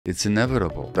It's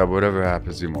inevitable that whatever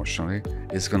happens emotionally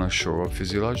is going to show up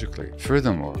physiologically.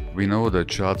 Furthermore, we know that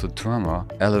childhood trauma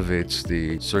elevates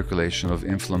the circulation of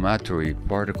inflammatory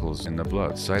particles in the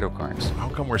blood, cytokines. How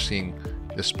come we're seeing,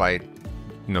 despite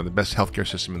the best healthcare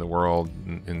system in the world,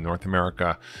 in North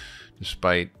America,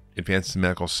 despite advances in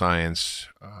medical science,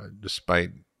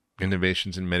 despite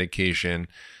innovations in medication,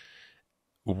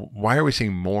 why are we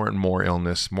seeing more and more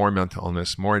illness, more mental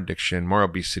illness, more addiction, more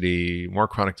obesity, more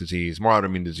chronic disease, more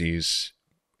autoimmune disease?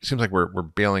 It seems like we're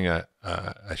bailing a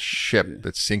ship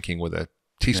that's sinking with a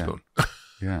teaspoon.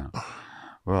 Yeah.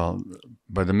 Well,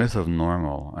 by the myth of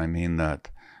normal, I mean that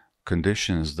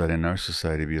conditions that in our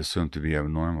society we assume to be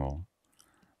abnormal,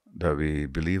 that we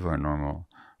believe are normal,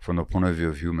 from the point of view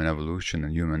of human evolution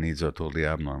and human needs, are totally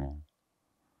abnormal.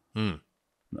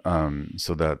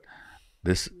 So that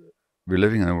we're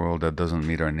living in a world that doesn't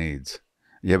meet our needs,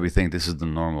 yet we think this is the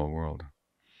normal world.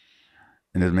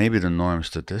 And it may be the norm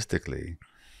statistically,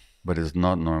 but it's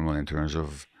not normal in terms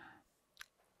of,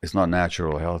 it's not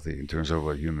natural healthy in terms of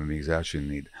what human beings actually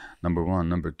need. Number one.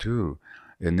 Number two,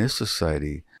 in this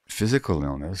society, physical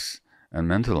illness and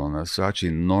mental illness are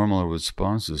actually normal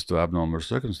responses to abnormal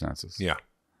circumstances. Yeah.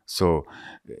 So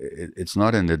it's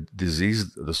not in the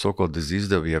disease, the so-called disease,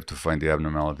 that we have to find the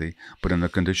abnormality, but in the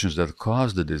conditions that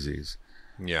cause the disease.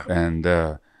 Yeah. And,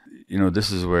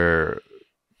 this is where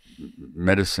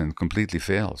medicine completely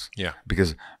fails. Yeah.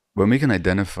 Because when we can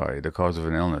identify the cause of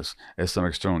an illness as some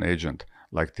external agent,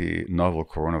 like the novel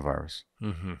coronavirus,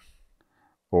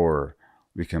 or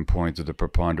we can point to the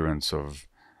preponderance of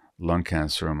lung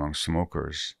cancer among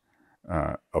smokers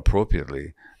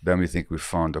appropriately, then we think we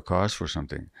found a cause for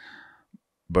something.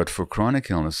 But for chronic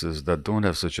illnesses that don't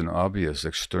have such an obvious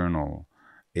external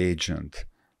agent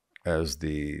as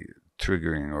the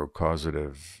triggering or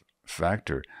causative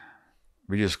factor,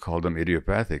 we just call them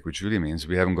idiopathic, which really means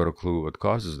we haven't got a clue what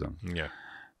causes them. Yeah.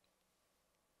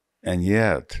 And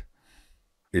yet,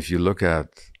 if you look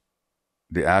at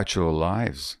the actual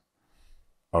lives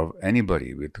of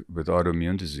anybody with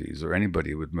autoimmune disease, or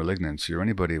anybody with malignancy, or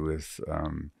anybody with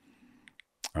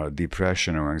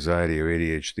depression or anxiety or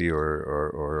ADHD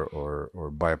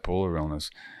or bipolar illness,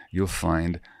 you'll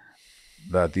find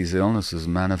that these illnesses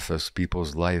manifest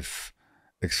people's life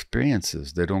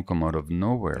experiences. They don't come out of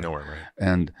nowhere. Right.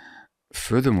 And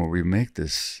furthermore, we make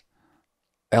this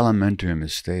elementary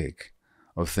mistake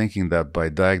of thinking that by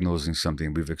diagnosing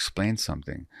something, we've explained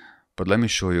something. But let me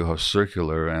show you how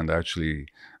circular and actually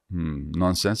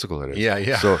nonsensical it is.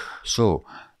 Yeah. So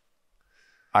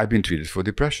I've been treated for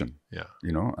depression. Yeah.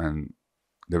 And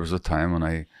there was a time when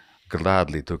I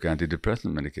gladly took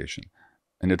antidepressant medication,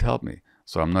 and it helped me.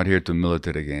 So I'm not here to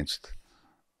militate against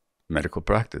medical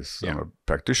practice. Yeah. I'm a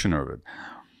practitioner of it.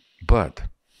 But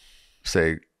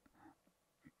say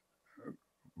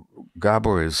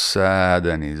Gabor is sad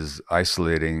and he's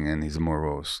isolating and he's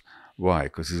morose. Why?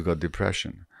 Because he's got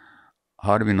depression.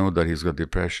 How do we know that he's got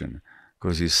depression?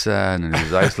 Because he's sad and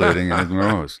he's isolating and he's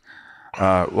morose.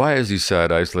 Why is he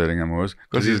sad, isolating, and morose?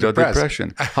 Because he's got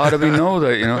depression. How do we know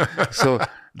that? So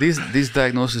these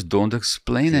diagnoses don't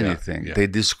explain anything. Yeah. They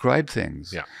describe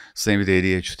things. Yeah. Same with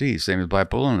ADHD. Same with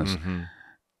bipolar illness.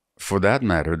 For that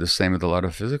matter, the same with a lot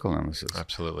of physical illnesses.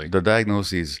 Absolutely. The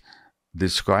diagnoses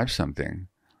describe something,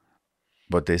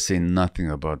 but they say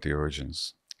nothing about the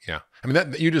origins. Yeah. I mean,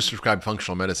 that you just described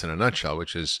functional medicine in a nutshell,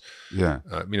 which is, I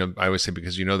always say,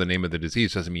 because the name of the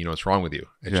disease doesn't mean you know what's wrong with you.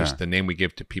 It's just the name we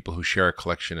give to people who share a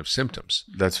collection of symptoms.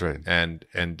 That's right. And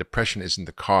depression isn't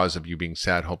the cause of you being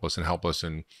sad, hopeless, and helpless,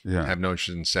 and have no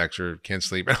interest in sex or can't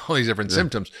sleep, and all these different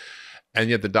symptoms. And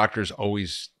yet the doctors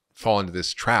always fall into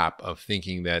this trap of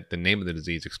thinking that the name of the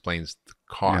disease explains the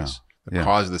cause. The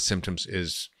cause of the symptoms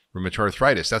is rheumatoid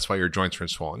arthritis. That's why your joints are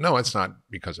swollen. No, it's not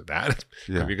because of that. It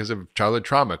could be because of childhood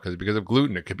trauma. It could be because of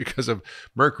gluten. It could be because of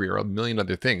mercury or a million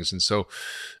other things. And so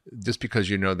just because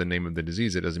you know the name of the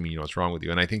disease, it doesn't mean you know what's wrong with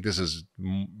you. And I think this is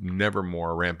never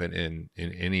more rampant in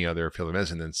any other field of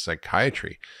medicine than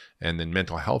psychiatry and then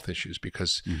mental health issues,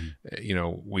 because,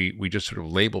 we just sort of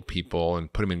label people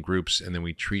and put them in groups, and then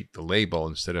we treat the label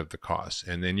instead of the cause.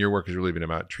 And then your work has really been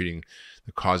about treating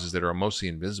the causes that are mostly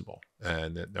invisible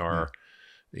and that are,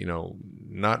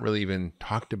 not really even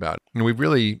talked about. And we've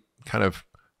really kind of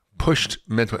pushed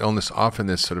mental illness off in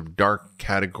this sort of dark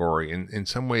category. In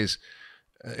some ways,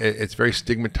 it's very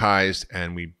stigmatized,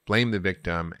 and we blame the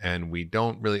victim, and we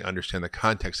don't really understand the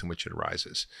context in which it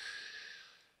arises.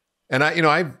 And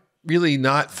I've really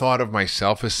not thought of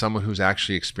myself as someone who's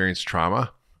actually experienced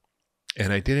trauma,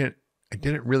 and I didn't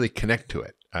really connect to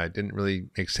it. It didn't really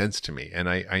make sense to me. And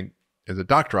I as a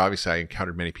doctor, obviously, I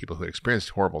encountered many people who experienced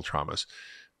horrible traumas.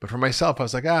 But for myself, I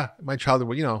was like, my childhood,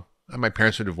 my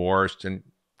parents were divorced, and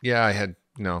yeah, I had,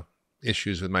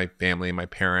 issues with my family and my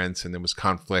parents, and there was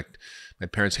conflict. My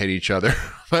parents hate each other,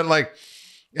 but like,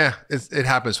 yeah, it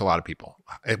happens to a lot of people.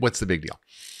 What's the big deal?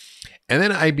 And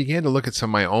then I began to look at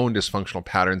some of my own dysfunctional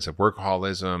patterns of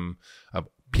workaholism, of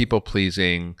people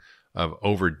pleasing, of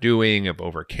overdoing, of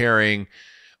overcaring,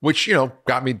 which,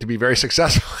 got me to be very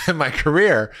successful in my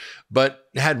career, but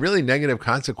had really negative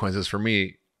consequences for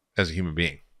me as a human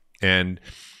being, and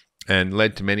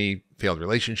led to many failed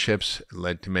relationships,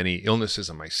 led to many illnesses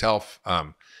in myself.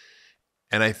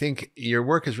 And I think your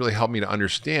work has really helped me to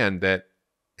understand that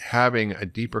having a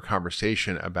deeper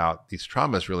conversation about these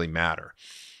traumas really matter.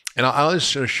 And I'll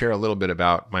just sort of share a little bit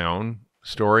about my own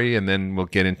story, and then we'll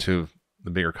get into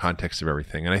the bigger context of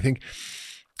everything. And I think,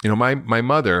 my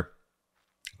mother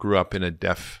grew up in a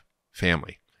deaf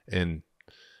family in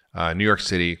New York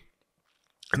City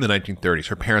in the 1930s.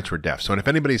 Her parents were deaf. So if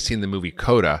anybody's seen the movie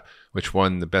Coda, which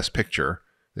won the Best Picture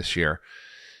this year,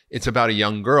 it's about a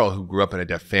young girl who grew up in a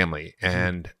deaf family.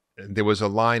 And there was a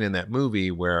line in that movie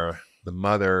where the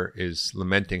mother is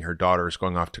lamenting her daughter is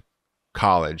going off to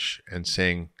college and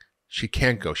saying, she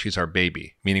can't go, she's our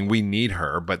baby, meaning we need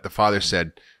her. But the father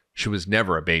said she was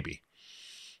never a baby.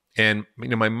 And,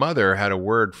 my mother had a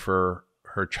word for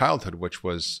her childhood, which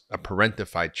was a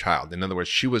parentified child. In other words,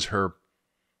 she was her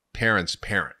parents'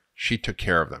 parent. She took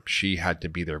care of them. She had to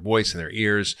be their voice in their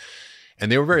ears. And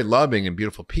they were very loving and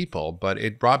beautiful people, but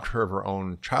it robbed her of her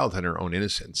own childhood and her own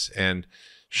innocence. And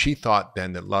she thought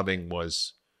then that loving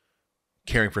was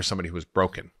caring for somebody who was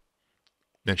broken.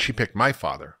 And she picked my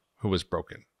father, who was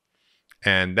broken.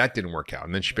 And that didn't work out.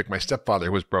 And then she picked my stepfather,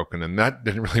 who was broken, and that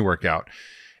didn't really work out.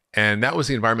 And that was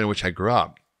the environment in which I grew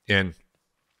up. And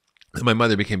my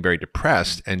mother became very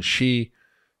depressed, and she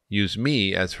used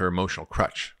me as her emotional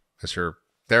crutch, as her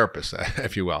therapist,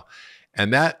 if you will.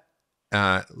 And that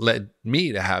led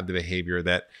me to have the behavior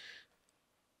that,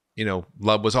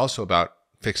 love was also about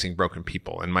fixing broken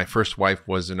people. And my first wife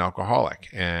was an alcoholic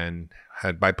and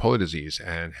had bipolar disease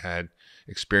and had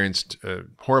experienced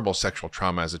horrible sexual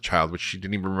trauma as a child, which she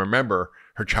didn't even remember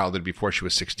her childhood before she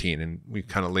was 16. And we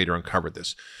kind of later uncovered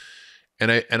this.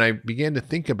 And I began to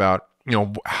think about,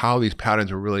 how these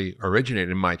patterns were really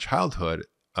originated in my childhood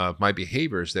of my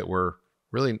behaviors that were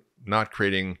really not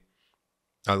creating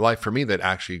a life for me that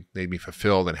actually made me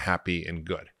fulfilled and happy and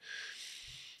good.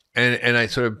 And I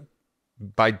sort of,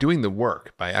 by doing the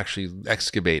work, by actually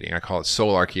excavating, I call it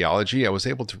soul archaeology, I was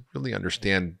able to really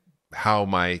understand how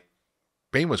my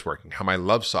brain was working, how my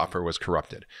love software was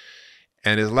corrupted.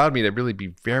 And it allowed me to really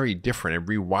be very different and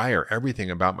rewire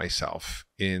everything about myself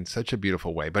in such a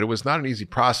beautiful way. But it was not an easy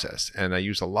process. And I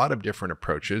used a lot of different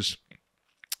approaches,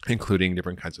 including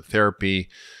different kinds of therapy,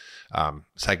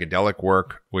 psychedelic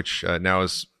work, which now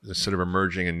is sort of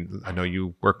emerging. And I know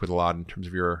you work with a lot in terms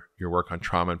of your work on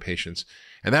trauma and patients.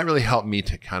 And that really helped me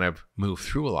to kind of move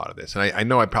through a lot of this. And I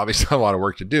know I probably still have a lot of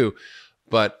work to do,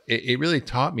 but it really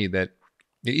taught me that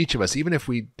each of us, even if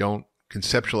we don't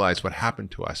conceptualize what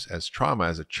happened to us as trauma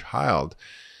as a child,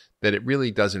 that it really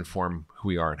does inform who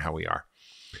we are and how we are.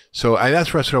 So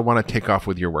that's where I sort of want to take off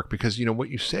with your work, because what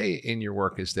you say in your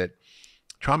work is that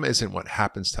trauma isn't what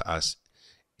happens to us.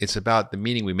 It's about the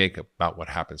meaning we make about what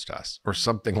happens to us, or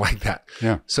something like that.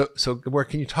 Yeah. So Gabor,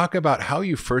 can you talk about how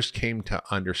you first came to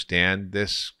understand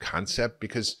this concept?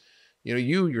 Because,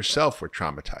 you yourself were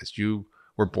traumatized. You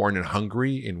were born in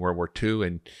Hungary in World War II,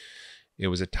 and it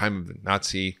was a time of the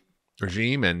Nazi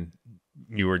regime, and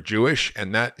you were Jewish,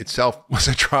 and that itself was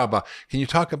a trauma. Can you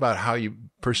talk about how you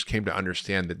first came to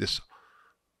understand that this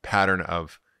pattern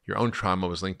of your own trauma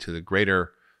was linked to the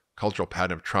greater cultural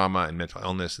pattern of trauma and mental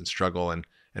illness and struggle, and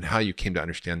how you came to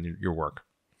understand your work?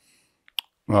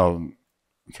 Well,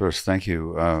 first, thank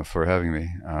you for having me.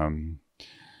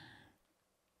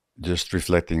 Just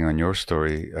reflecting on your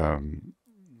story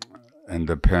and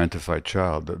the parentified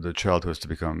child, the child who has to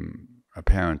become a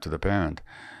parent to the parent,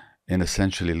 and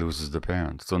essentially loses the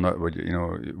parent. So not whether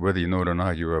you know it or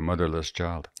not, you're a motherless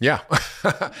child. Yeah,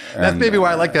 that's maybe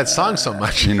why I like that song so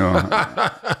much.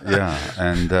 Yeah,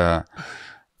 and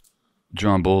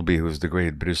John Bowlby, who's the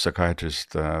great British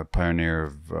psychiatrist, pioneer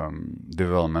of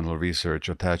developmental research,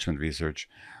 attachment research,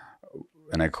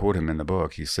 and I quote him in the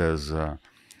book. He says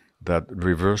that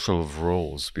reversal of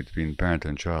roles between parent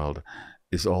and child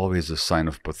is always a sign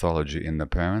of pathology in the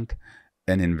parent,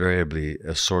 and invariably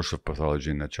a source of pathology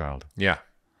in the child. Yeah.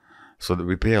 So that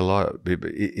we pay a lot,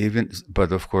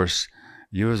 but of course,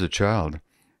 you as a child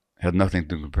had nothing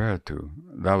to compare it to.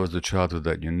 That was the childhood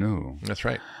that you knew. That's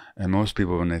right. And most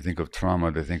people, when they think of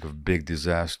trauma, they think of big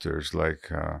disasters like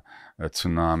a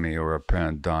tsunami or a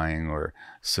parent dying or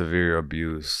severe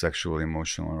abuse, sexual,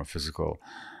 emotional, or physical.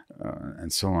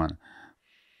 and so on.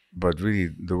 But really,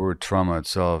 the word trauma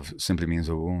itself simply means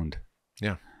a wound.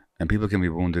 Yeah. And people can be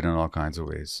wounded in all kinds of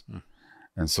ways.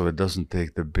 And so it doesn't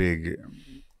take the big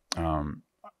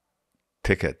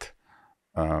ticket,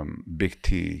 big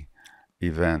T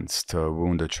events to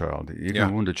wound a child. You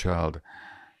can wound a child,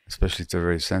 especially if they're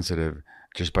very sensitive,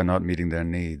 just by not meeting their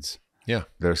needs. Yeah.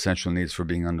 Their essential needs for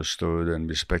being understood and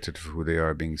respected for who they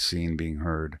are, being seen, being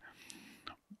heard,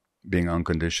 being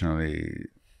unconditionally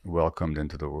welcomed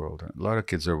into the world. A lot of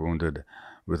kids are wounded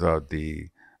without the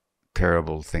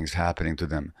terrible things happening to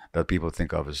them that people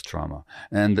think of as trauma.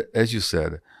 And as you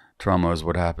said, trauma is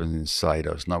what happens inside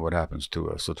us, not what happens to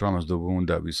us. So trauma is the wound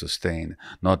that we sustain,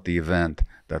 not the event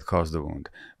that caused the wound,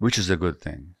 which is a good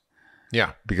thing.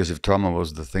 Yeah. Because if trauma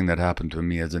was the thing that happened to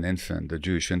me as an infant, a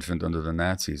Jewish infant under the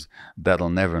Nazis, that'll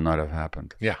never not have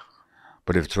happened. Yeah.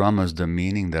 But if trauma is the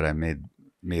meaning that I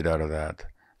made out of that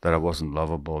I wasn't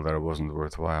lovable, that I wasn't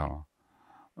worthwhile,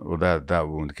 well, that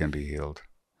wound can be healed.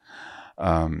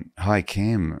 How I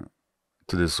came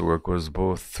to this work was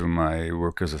both through my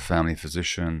work as a family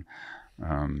physician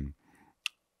and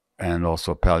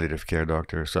also a palliative care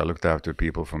doctor. So I looked after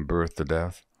people from birth to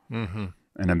death. Mm-hmm.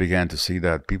 And I began to see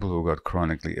that people who got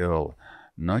chronically ill,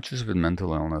 not just with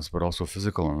mental illness, but also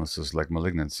physical illnesses like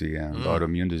malignancy and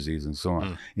autoimmune disease and so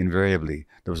on, invariably,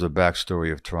 there was a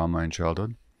backstory of trauma in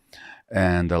childhood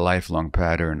and a lifelong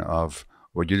pattern of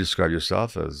what you describe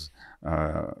yourself as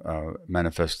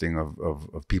manifesting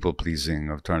of people pleasing,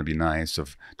 of trying to be nice,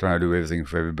 of trying to do everything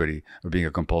for everybody, of being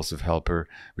a compulsive helper,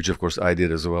 which of course I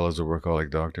did as well as a workaholic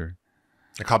doctor.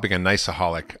 I call being a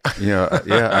niceaholic.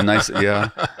 A nice. Yeah,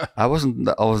 I wasn't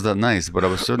always that nice, but I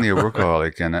was certainly a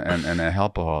workaholic and a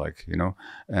helpaholic, you know,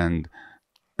 and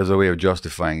as a way of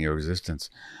justifying your existence.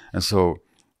 And so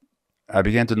I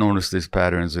began to notice these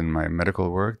patterns in my medical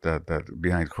work that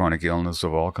behind chronic illness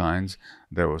of all kinds,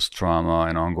 there was trauma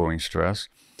and ongoing stress.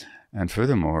 And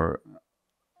furthermore,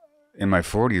 in my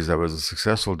 40s, I was a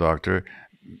successful doctor,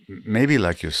 maybe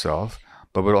like yourself,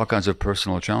 but with all kinds of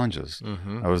personal challenges.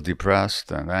 I was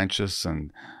depressed and anxious,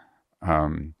 and I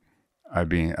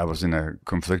was in a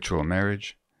conflictual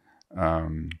marriage,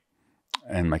 and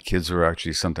my kids were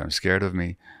actually sometimes scared of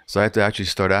me. So I had to actually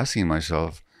start asking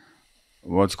myself,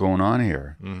 what's going on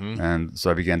here? And so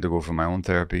I began to go for my own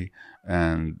therapy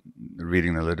and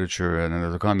reading the literature, and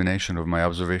there's a combination of my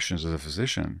observations as a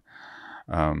physician,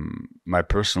 my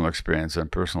personal experience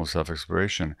and personal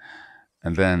self-exploration,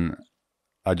 and then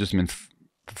I just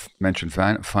mentioned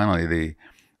finally the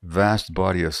vast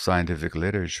body of scientific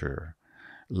literature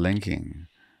linking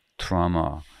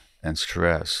trauma and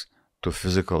stress to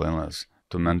physical illness,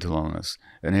 to mental illness.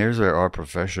 And here's where our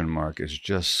profession, Mark, is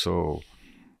just so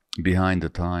behind the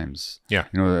times. Yeah.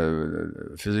 You know,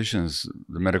 physicians,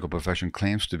 the medical profession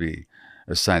claims to be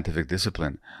a scientific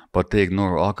discipline, but they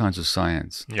ignore all kinds of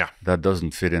science that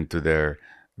doesn't fit into their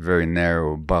very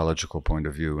narrow biological point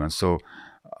of view. And so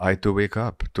I had to wake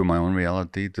up to my own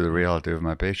reality, to the reality of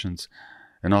my patients,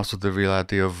 and also the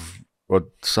reality of what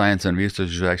science and research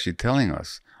is actually telling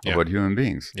us about human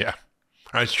beings. Yeah.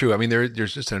 It's true. I mean,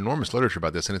 there's just an enormous literature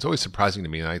about this, and it's always surprising to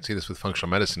me, and I see this with functional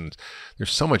medicine,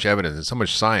 there's so much evidence and so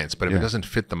much science, but if it doesn't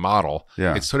fit the model,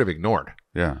 it's sort of ignored.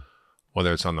 Yeah.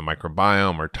 Whether it's on the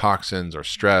microbiome or toxins or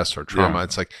stress or trauma,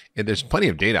 it's like, there's plenty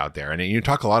of data out there. And you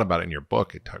talk a lot about it in your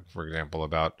book. You talk, for example,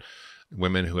 about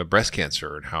women who have breast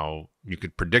cancer and how you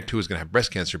could predict who was going to have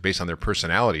breast cancer based on their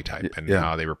personality type and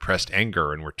how they repressed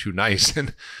anger and were too nice.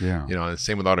 And, you know, and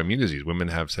same with autoimmune disease. Women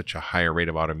have such a higher rate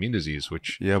of autoimmune disease,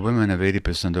 which... Yeah, women have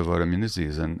 80% of autoimmune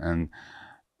disease. And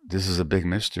this is a big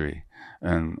mystery.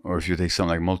 Or if you take something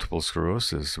like multiple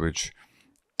sclerosis, which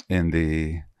in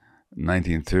the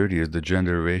 1930s, the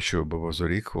gender ratio was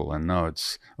equal. And now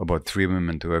it's about 3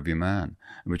 women to every man,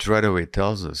 which right away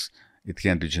tells us it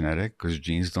can't be genetic because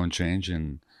genes don't change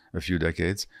in a few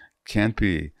decades. Can't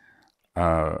be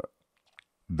the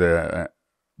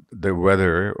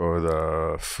weather or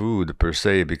the food per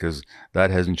se, because that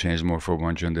hasn't changed more for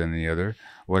one gender than the other.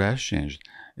 What has changed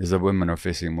is that women are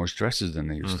facing more stresses than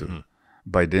they used to,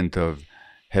 by dint of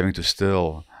having to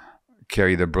still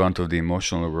carry the brunt of the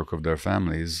emotional work of their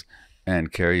families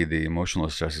and carry the emotional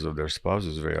stresses of their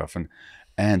spouses very often,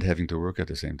 and having to work at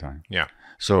the same time. Yeah.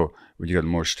 So when you get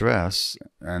more stress,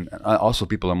 and also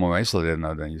people are more isolated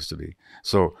now than used to be.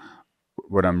 So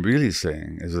what I'm really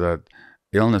saying is that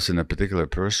illness in a particular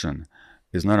person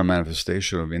is not a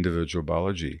manifestation of individual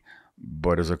biology,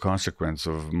 but as a consequence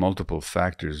of multiple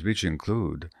factors, which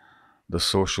include the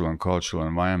social and cultural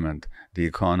environment, the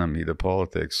economy, the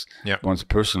politics, one's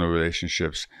personal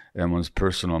relationships, and one's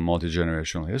personal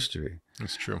multi-generational history.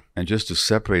 That's true. And just to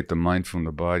separate the mind from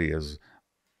the body as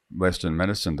Western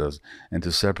medicine does, and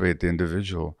to separate the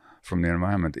individual from the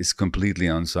environment is completely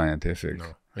unscientific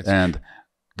and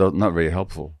not very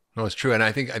helpful. No, it's true. And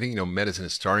I think medicine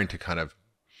is starting to kind of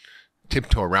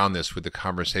tiptoe around this with the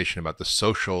conversation about the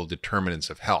social determinants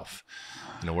of health.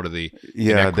 What are the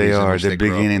they are. They're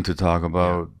beginning to talk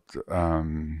about.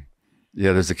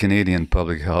 There's a Canadian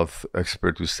public health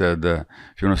expert who said,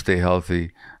 if you want to stay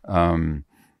healthy,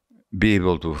 be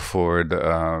able to afford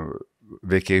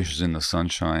vacations in the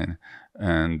sunshine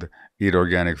and eat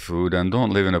organic food, and don't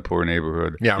live in a poor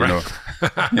neighborhood. Yeah,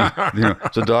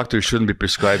 right. So doctors shouldn't be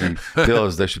prescribing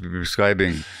pills. They should be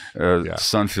prescribing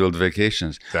sun-filled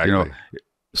vacations. Exactly.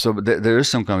 So there is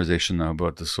some conversation now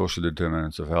about the social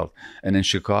determinants of health. And in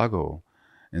Chicago,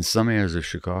 in some areas of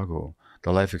Chicago,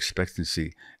 the life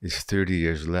expectancy is 30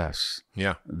 years less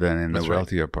than in the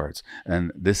wealthier parts.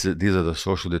 And these are the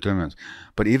social determinants.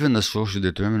 But even the social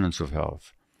determinants of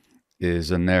health is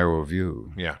a narrow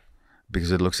view. Yeah.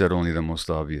 Because it looks at only the most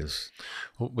obvious.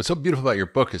 Well, what's so beautiful about your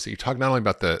book is that you talk not only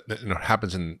about what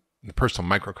happens in the personal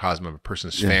microcosm of a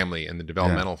person's family and the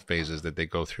developmental phases that they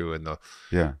go through, and the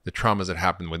traumas that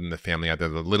happen within the family, either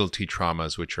the little t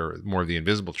traumas, which are more of the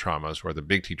invisible traumas, or the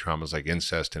big T traumas like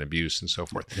incest and abuse and so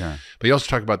forth. Yeah. But you also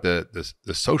talk about the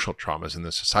social traumas and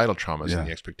the societal traumas and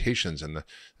the expectations and the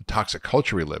toxic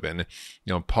culture we live in.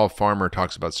 Paul Farmer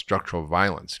talks about structural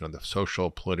violence, the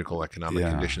social, political, economic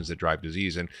conditions that drive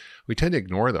disease, and we tend to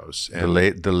ignore those. And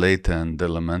the late and the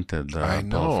lamented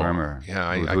Paul Farmer,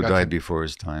 who died before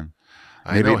his time.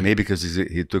 Maybe because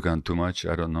he took on too much.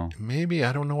 I don't know. Maybe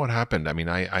I don't know what happened. I mean,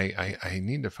 I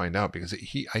need to find out, because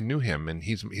I knew him, and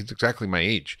he's exactly my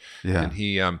age. Yeah. And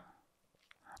he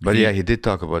did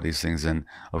talk about these things, and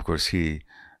of course he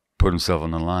put himself on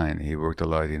the line. He worked a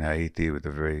lot in Haiti with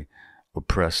a very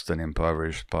oppressed and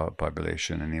impoverished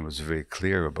population, and he was very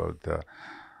clear about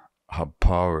how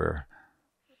power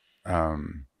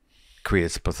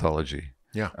creates pathology.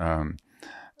 Yeah.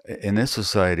 In this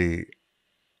society,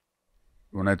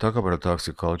 when I talk about a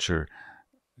toxic culture,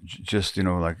 just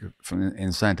like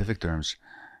in scientific terms,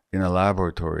 in a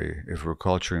laboratory, if we're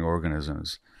culturing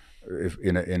organisms, if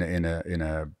in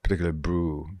a particular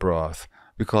broth,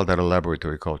 we call that a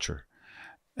laboratory culture.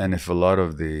 And if a lot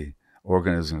of the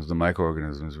organisms, the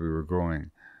microorganisms we were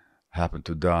growing, happen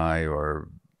to die or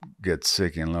get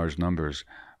sick in large numbers,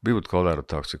 we would call that a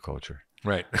toxic culture.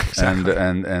 Right. Exactly.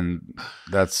 And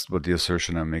that's what the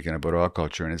assertion I'm making about our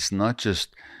culture. And it's not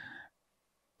just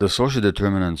the social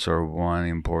determinants are one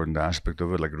important aspect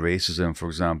of it. Like racism, for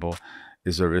example,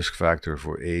 is a risk factor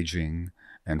for aging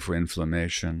and for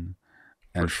inflammation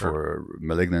and for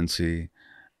malignancy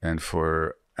and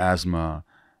for asthma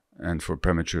and for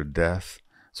premature death.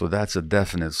 So that's a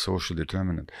definite social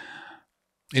determinant.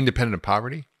 Independent of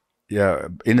poverty? Yeah,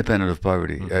 independent of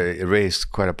poverty,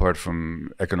 erased quite apart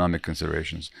from economic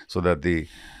considerations. So that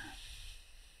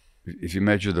if you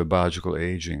measure the biological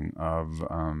aging of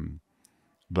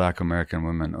Black American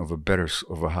women of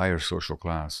a higher social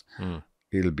class,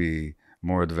 it'll be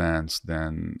more advanced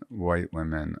than white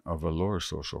women of a lower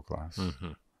social class.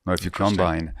 Now, if you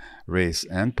combine race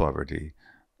and poverty,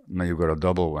 now you've got a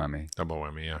double whammy. Double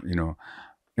whammy, yeah.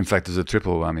 In fact, there's a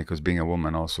triple whammy, because being a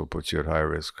woman also puts you at higher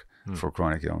risk for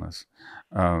chronic illness.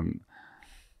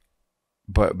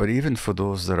 But even for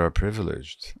those that are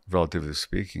privileged, relatively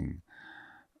speaking,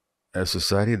 a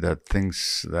society that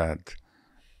thinks that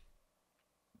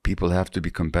people have to be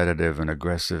competitive and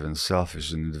aggressive and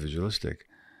selfish and individualistic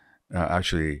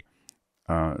actually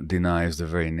denies the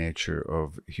very nature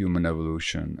of human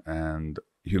evolution and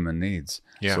human needs.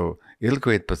 Yeah. So it'll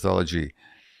create pathology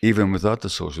even without the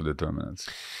social determinants.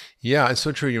 Yeah, it's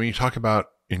so true. When you talk about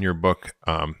in your book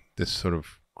this sort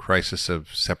of crisis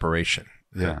of separation,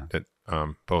 that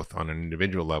both on an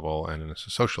individual level and on a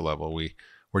social level,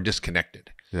 we're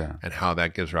disconnected, and how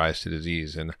that gives rise to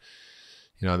disease. And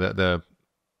the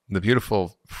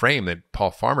beautiful frame that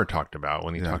Paul Farmer talked about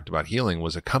when he talked about healing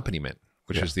was accompaniment,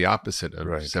 which is the opposite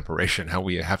of separation, how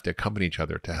we have to accompany each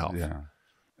other to health. Yeah.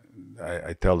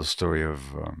 I tell the story of,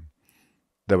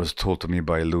 that was told to me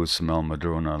by Louis Mel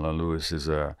Madrona. Louis is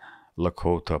a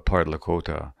Lakota, part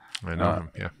Lakota. I know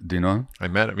him, yeah. Do you know him? I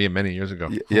met him many years ago,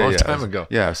 a long time ago.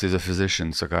 Yes, he's a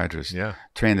physician, psychiatrist,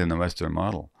 trained in the Western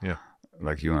model,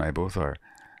 like you and I both are.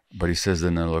 But he says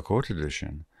in the Lakota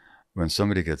tradition, when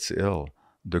somebody gets ill,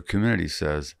 the community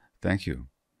says, thank you.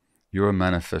 You're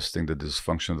manifesting the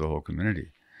dysfunction of the whole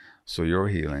community. So your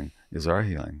healing is our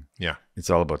healing. Yeah. It's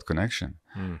all about connection.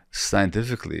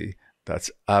 Scientifically,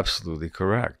 that's absolutely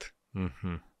correct.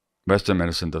 Western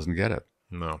medicine doesn't get it.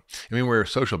 No. I mean, we're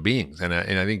social beings. And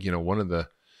I think, one of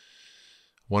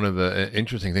the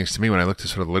interesting things to me when I looked at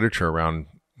sort of literature around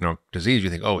disease, you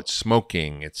think, oh, it's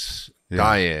smoking, it's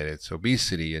diet, it's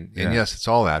obesity, and yes, it's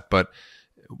all that. But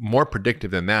more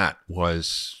predictive than that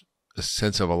was a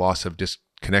sense of a loss of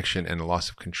disconnection and a loss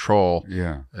of control,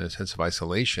 and a sense of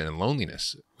isolation and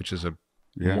loneliness, which is a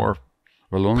more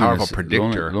powerful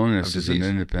predictor. Loneliness of is an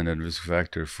independent risk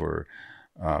factor for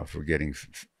getting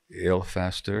ill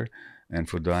faster and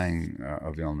for dying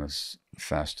of illness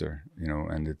faster.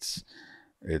 And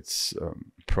it's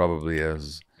probably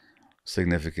as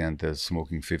significant as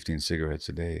smoking 15 cigarettes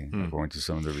a day, according to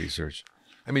some of the research.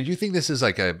 I mean, do you think this is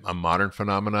like a modern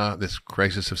phenomena, this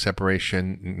crisis of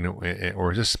separation,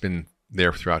 or has this been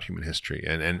there throughout human history?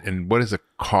 And what is the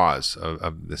cause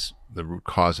of this, the root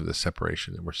cause of this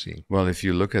separation that we're seeing? Well, if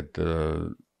you look at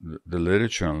the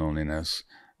literature on loneliness,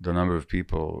 the number of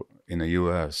people in the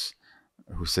U.S.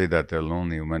 who say that they're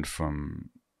lonely went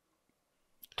from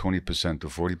 20% to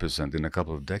 40% in a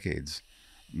couple of decades.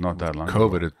 Not that long ago.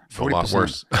 COVID, it's a lot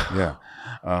worse. Yeah.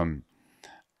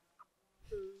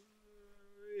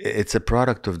 It's a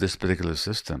product of this particular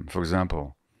system. For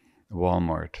example,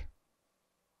 Walmart.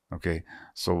 Okay,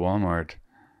 so Walmart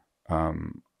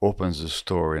opens a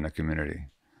store in a community,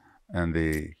 and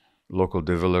the local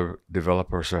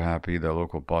developers are happy. The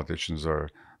local politicians are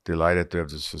delighted to have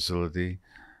this facility.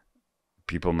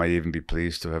 People might even be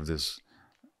pleased to have this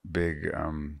big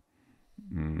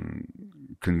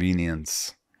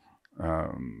convenience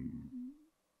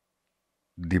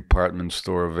department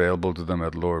store available to them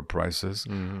at lower prices.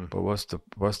 But what's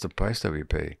the price that we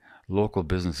pay? Local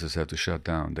businesses have to shut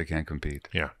down. They can't compete.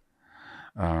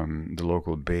 The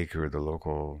local baker, the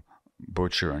local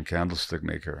butcher and candlestick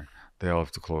maker, they all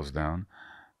have to close down.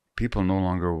 People no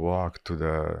longer walk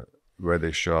to where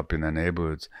they shop in the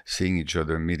neighborhoods, seeing each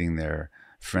other, meeting their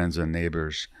friends and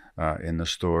neighbors in the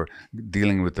store,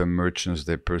 dealing with the merchants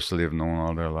they personally have known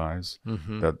all their lives.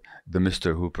 That the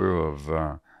Mr. Hooper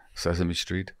of Sesame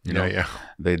Street,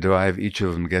 they drive, each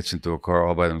of them gets into a car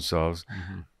all by themselves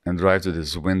and drive to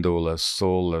this windowless,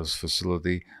 soulless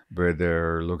facility where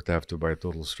they're looked after by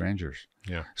total strangers.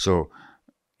 So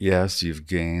yes, you've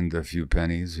gained a few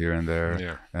pennies here and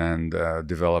there, and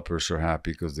developers are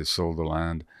happy because they sold the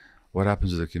land. What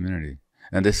happens to the community?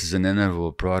 And this is an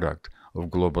inevitable product of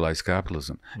globalized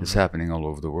capitalism. It's happening all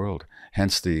over the world.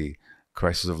 Hence the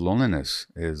crisis of loneliness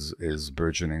is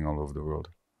burgeoning all over the world.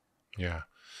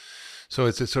 So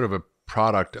it's sort of a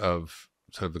product of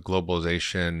sort of the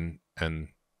globalization and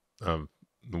of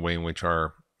the way in which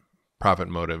our profit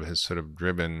motive has sort of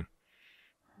driven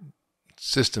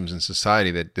systems in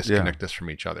society that disconnect us from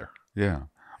each other.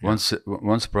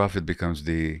 Once profit becomes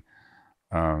the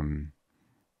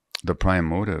prime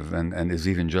motive and is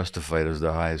even justified as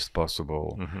the highest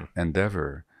possible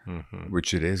endeavor,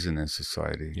 which it is in a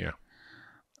society,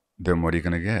 then what are you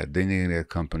going to get? Then you're going to get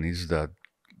companies that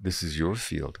this is your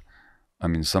field. I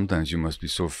mean, sometimes you must be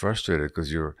so frustrated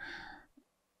because you're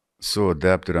so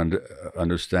adept at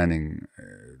understanding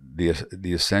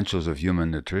the essentials of human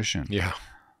nutrition.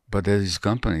 But there's these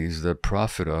companies that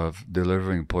profit of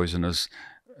delivering poisonous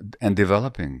and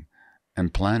developing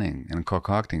and planning and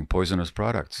concocting poisonous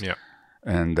products.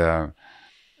 And I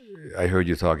heard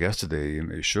you talk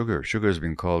yesterday, sugar. Sugar has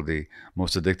been called the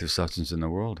most addictive substance in the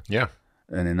world.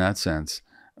 And in that sense,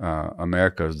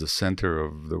 America is the center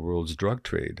of the world's drug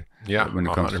trade when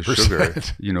it comes 100%. To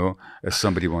sugar, as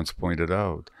somebody once pointed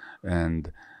out.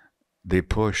 And they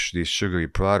push these sugary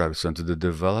products into the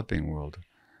developing world,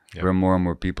 where more and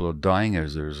more people are dying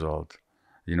as a result,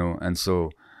 and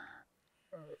so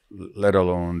let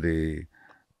alone the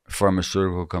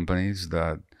pharmaceutical companies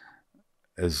that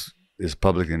is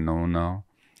publicly known now,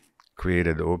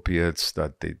 created opiates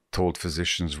that they told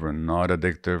physicians were not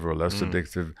addictive or less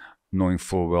addictive, knowing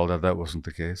full well that that wasn't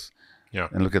the case.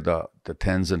 And look at the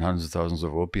tens and hundreds of thousands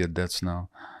of opiate deaths now.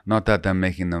 Not that I'm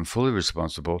making them fully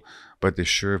responsible, but they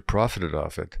sure profited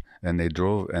off it, and they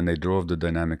drove the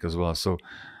dynamic as well. So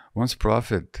once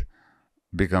profit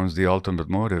becomes the ultimate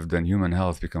motive, then human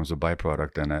health becomes a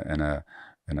byproduct and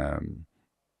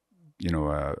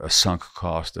a sunk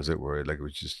cost, as it were. Like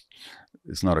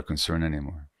it's not a concern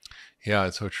anymore. Yeah,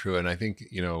 it's so true. And I think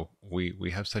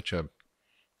we have such a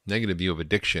negative view of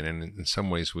addiction, and in some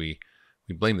ways we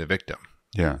blame the victim.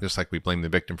 Just like we blame the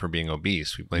victim for being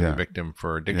obese, we blame the victim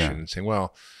for addiction and saying,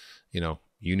 well, you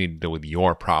need to deal with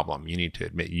your problem. You need to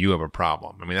admit you have a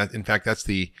problem. I mean, in fact, that's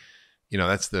the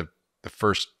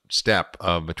first step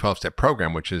of a 12-step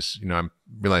program, which is, I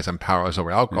realize I'm powerless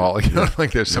over alcohol.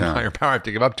 Like there's some higher power I have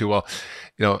to give up to. Well,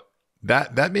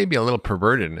 that may be a little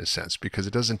perverted in a sense, because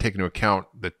it doesn't take into account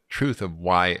the truth of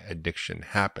why addiction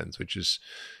happens, which is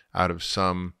out of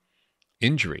some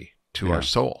injury to our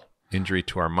soul. injury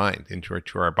to our mind, injury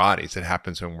to our bodies that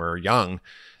happens when we're young,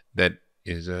 that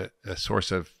is a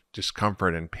source of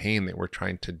discomfort and pain that we're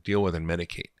trying to deal with and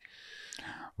medicate.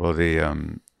 Well,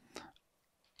 the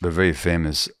very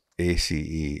famous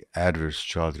ACE, Adverse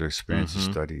Childhood Experiences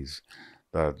studies,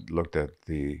 that looked at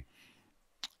the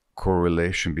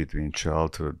correlation between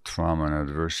childhood trauma and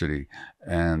adversity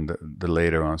and the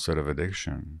later onset of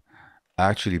addiction,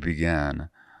 actually began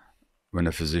when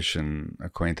a physician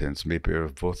acquaintance, maybe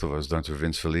of both of us, Dr.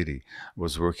 Vince Felitti,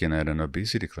 was working at an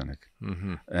obesity clinic.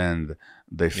 And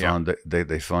they found that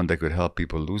they found they could help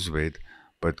people lose weight,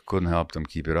 but couldn't help them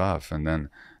keep it off. And then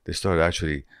they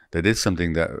started they did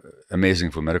something that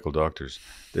amazing for medical doctors.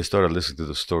 They started listening to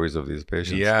the stories of these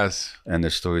patients. Yes. And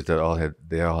their stories that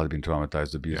they all had been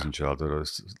traumatized, abused in childhood,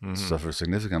 or suffered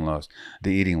significant loss.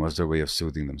 The eating was their way of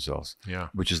soothing themselves. Yeah.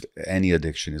 Which is, any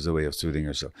addiction is a way of soothing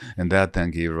yourself. And that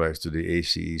then gave rise to the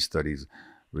ACE studies,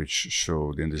 which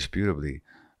showed indisputably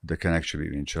the connection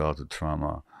between childhood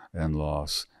trauma and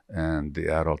loss and the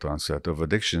adult onset of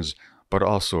addictions, but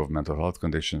also of mental health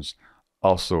conditions,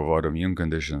 also of autoimmune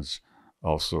conditions,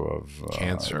 also of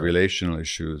cancer, relational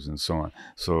issues, and so on.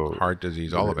 So heart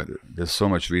disease, all of it. There's so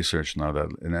much research now that,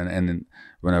 and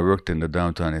when I worked in the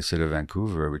downtown east side of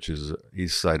Vancouver, which is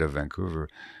east side of Vancouver,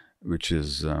 which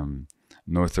is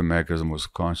North America's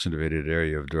most concentrated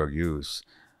area of drug use.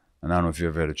 And I don't know if you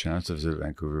ever had a chance to visit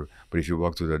Vancouver, but if you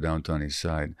walk through the downtown east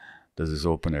side, there's this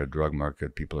open air drug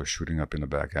market. People are shooting up in the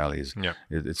back alleys. Yeah.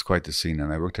 It's quite the scene.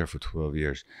 And I worked there for 12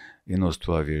 years. In those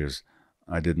 12 years,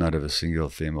 I did not have a single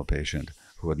female patient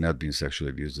who had not been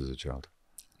sexually abused as a child.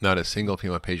 Not a single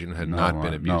female patient who had not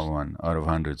been abused? Not one, out of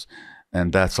hundreds.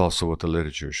 And that's also what the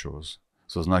literature shows.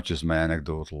 So it's not just my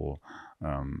anecdotal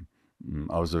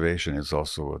observation. It's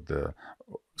also what the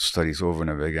studies over and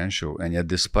over again show. And yet,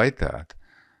 despite that,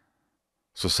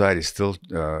 society still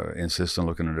insists on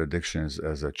looking at addictions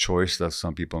as a choice that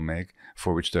some people make,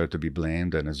 for which they're to be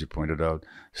blamed, and as you pointed out,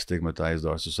 stigmatized,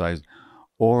 ostracized.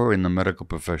 Or in the medical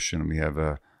profession, we have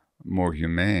a more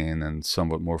humane and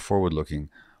somewhat more forward-looking,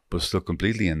 but still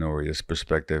completely innocuous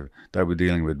perspective that we're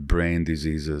dealing with brain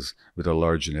diseases with a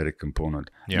large genetic component.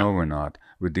 Yeah. No, we're not.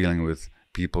 We're dealing with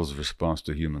people's response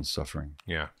to human suffering.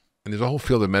 Yeah. And there's a whole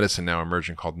field of medicine now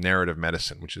emerging called narrative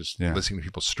medicine, which is listening to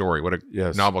people's story. What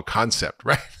a novel concept,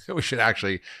 right? We should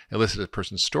actually elicit a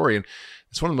person's story. And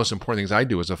it's one of the most important things I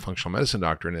do as a functional medicine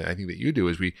doctor, and I think that you do,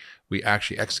 is we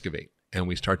actually excavate and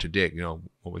we start to dig.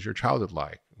 What was your childhood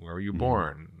like? Where were you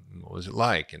born? What was it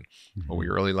like? And what were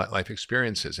your early life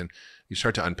experiences? And you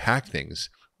start to unpack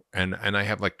things. And I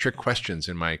have like trick questions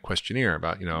in my questionnaire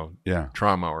about,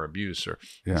 trauma or abuse or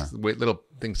little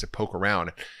things to poke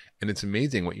around. And it's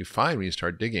amazing what you find when you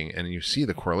start digging and you see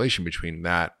the correlation between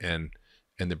that and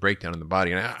the breakdown in the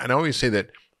body. And I always say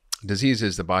that disease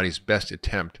is the body's best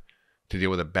attempt to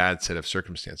deal with a bad set of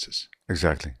circumstances.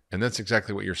 Exactly. And that's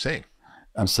exactly what you're saying.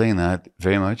 I'm saying that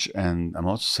very much. And I'm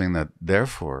also saying that,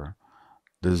 therefore,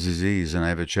 the disease, and I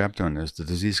have a chapter on this, the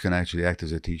disease can actually act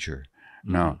as a teacher.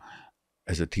 Now,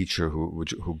 as a teacher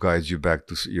who guides you back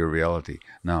to your reality.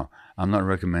 Now, I'm not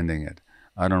recommending it.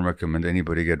 I don't recommend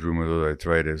anybody get rheumatoid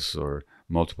arthritis or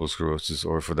multiple sclerosis,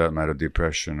 or for that matter,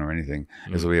 depression or anything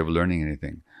as a way of learning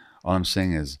anything. All I'm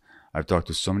saying is, I've talked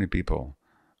to so many people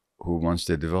who, once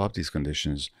they develop these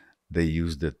conditions, they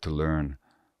used it to learn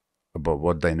about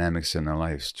what dynamics in their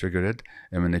lives triggered it.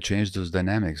 And when they change those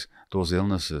dynamics, those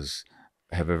illnesses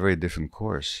have a very different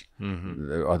course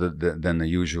other than the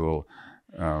usual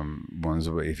ones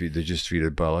if they're just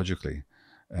treated biologically.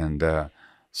 And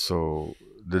so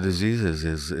the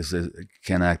diseases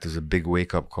can act as a big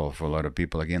wake-up call for a lot of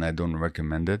people. Again, I don't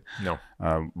recommend it. No.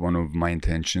 One of my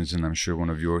intentions, and I'm sure one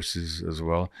of yours is as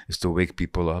well, is to wake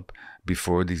people up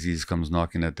before disease comes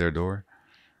knocking at their door.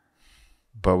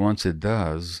 But once it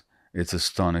does, it's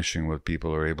astonishing what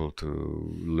people are able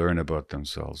to learn about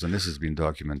themselves. And this has been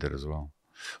documented as well.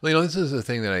 Well, this is the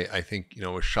thing that I think,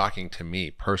 was shocking to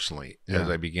me personally as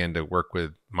I began to work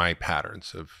with my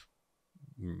patterns of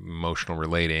emotional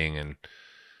relating and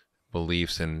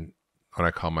beliefs and what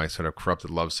I call my sort of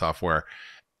corrupted love software.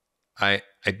 I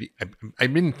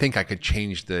didn't think I could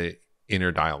change the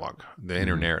inner dialogue, the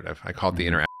inner narrative. I call it the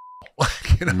inner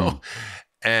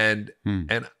and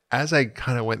as I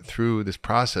kind of went through this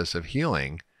process of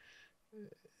healing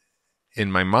in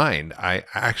my mind, I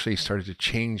actually started to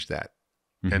change that.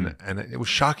 And it was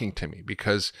shocking to me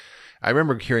because I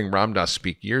remember hearing Ram Dass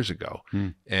speak years ago,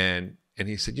 and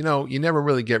he said, you never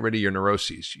really get rid of your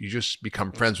neuroses. You just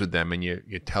become friends with them, and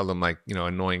you tell them, like,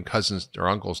 annoying cousins or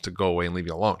uncles to go away and leave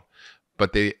you alone.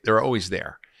 But they're always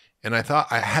there. And I thought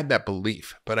I had that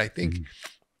belief, but I think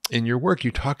in your work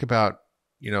you talk about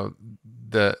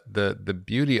the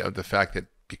beauty of the fact that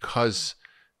because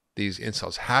these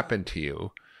insults happen to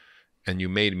you and you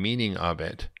made meaning of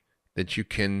it, that you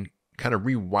can kind of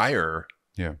rewire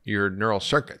your neural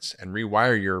circuits and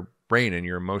rewire your brain and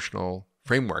your emotional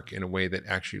framework in a way that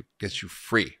actually gets you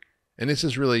free. And this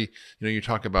is really, you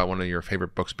talk about one of your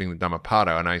favorite books being the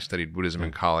Dhammapada, and I studied Buddhism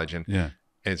in college, and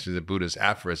it's the Buddha's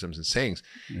aphorisms and sayings.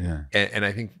 And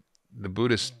I think the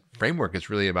Buddhist framework is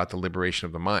really about the liberation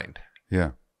of the mind.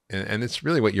 And it's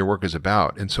really what your work is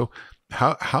about. And so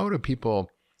how do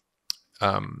people,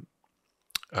 how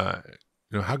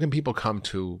can people come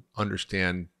to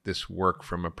understand this work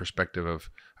from a perspective of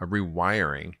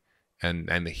rewiring and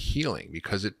the healing?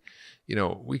 Because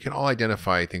we can all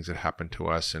identify things that happen to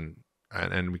us, and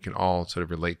we can all sort of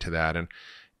relate to that.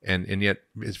 And yet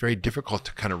it's very difficult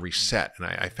to kind of reset. And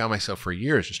I found myself for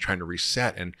years just trying to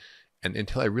reset, and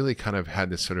until I really kind of had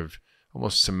this sort of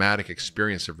almost somatic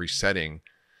experience of resetting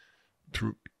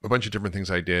through a bunch of different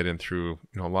things I did, and through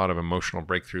a lot of emotional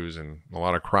breakthroughs and a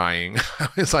lot of crying. I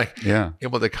was like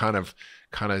able to kind of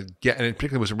get, and in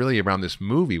particular was really around this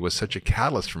movie was such a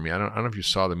catalyst for me. I don't know if you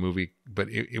saw the movie, but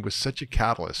it was such a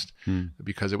catalyst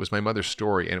because it was my mother's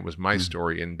story, and it was my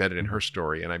story embedded in her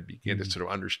story, and I began to sort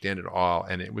of understand it all.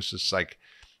 And it was just like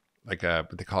a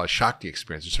what they call a Shakti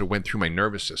experience. It sort of went through my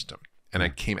nervous system, and I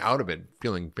came out of it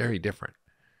feeling very different.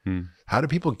 How do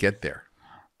people get there?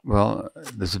 Well,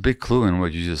 there's a big clue in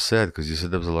what you just said, because you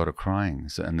said there was a lot of crying,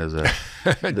 and there's a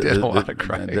I did a lot of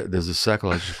crying. There's a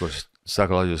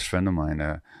psychologist friend of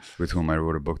mine with whom I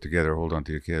wrote a book together, Hold On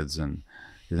to Your Kids, and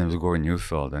his name is Gabor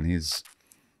Maté, and he's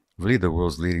really the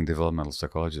world's leading developmental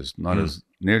psychologist, not as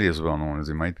nearly as well known as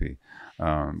he might be,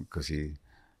 because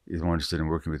he's more interested in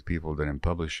working with people than in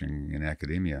publishing in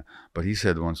academia. But he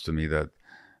said once to me that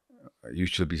you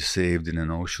should be saved in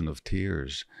an ocean of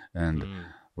tears, and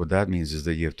what that means is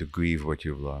that you have to grieve what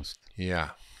you've lost.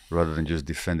 Rather than just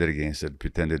defend it against it,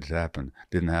 pretend it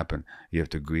didn't happen. You have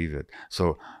to grieve it.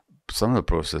 So some of the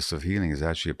process of healing is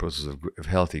actually a process of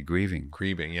healthy grieving.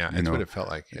 That's what it felt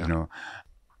like. You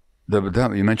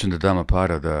mentioned the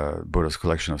Dhammapada, the Buddha's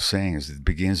collection of sayings. It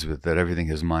begins with that everything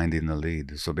has mind in the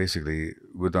lead. So basically,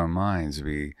 with our minds,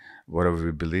 whatever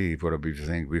we believe, whatever we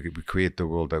think, we create the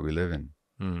world that we live in.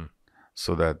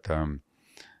 So that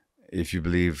if you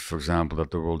believe, for example,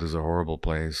 that the world is a horrible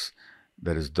place,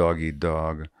 that is dog eat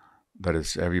dog, that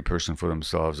it's every person for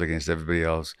themselves against everybody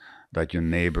else, that your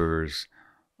neighbors,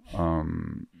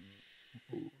 even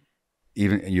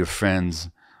your friends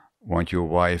want your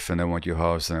wife, and they want your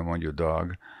house, and they want your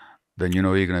dog, then you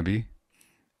know who you're going to be?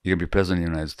 You're going to be president of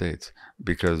the United States,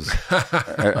 because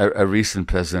a recent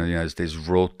president of the United States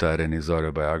wrote that in his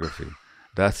autobiography.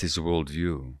 That's his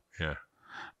worldview.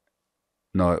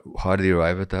 Now, how did he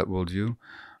arrive at that worldview?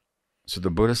 So the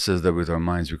Buddha says that with our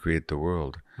minds we create the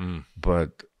world.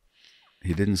 But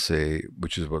he didn't say,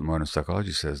 which is what modern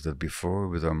psychology says, that before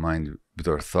with our mind, with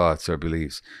our thoughts, our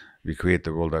beliefs, we create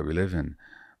the world that we live in,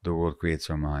 the world creates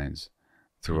our minds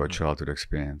through our childhood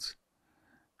experience.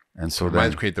 And so our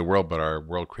minds create the world, but our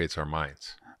world creates our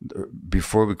minds.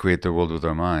 Before we create the world with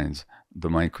our minds, the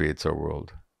mind creates our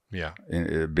world.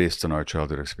 Based on our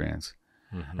childhood experience.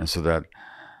 And so that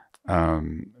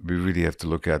we really have to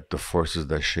look at the forces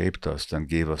that shaped us and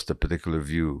gave us the particular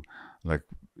view, like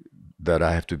that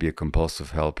I have to be a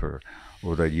compulsive helper,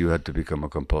 or that you had to become a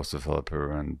compulsive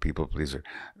helper and people pleaser.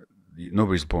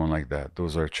 Nobody's born like that.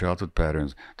 Those are childhood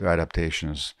patterns. They're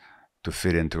adaptations to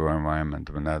fit into our environment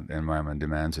when that environment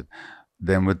demands it.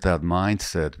 Then with that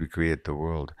mindset, we create the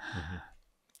world.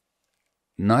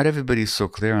 Not everybody's so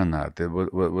clear on that.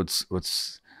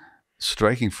 What's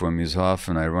striking for me is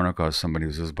often I run across somebody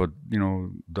who says, but,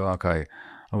 Doc, I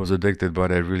was addicted,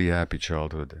 but I had a really happy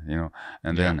childhood,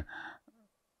 and then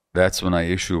that's when I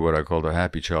issue what I call the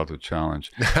Happy Childhood Challenge.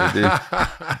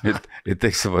 It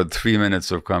takes about 3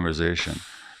 minutes of conversation,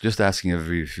 just asking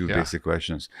a few basic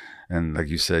questions. And like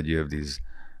you said, you have these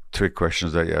trick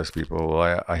questions that you ask people.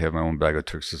 Well, I have my own bag of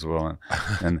tricks as well.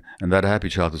 And that happy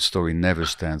childhood story never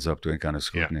stands up to any kind of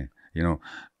scrutiny,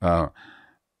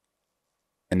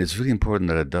 and it's really important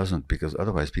that it doesn't, because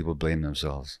otherwise people blame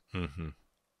themselves.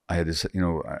 I had this,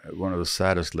 one of the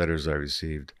saddest letters I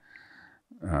received.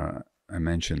 I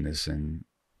mentioned this in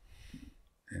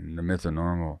The Myth of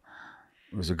Normal.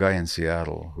 It was a guy in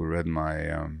Seattle who read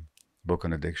my book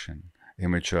on addiction,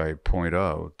 in which I point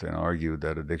out and argue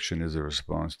that addiction is a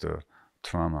response to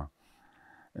trauma,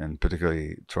 and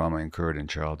particularly trauma incurred in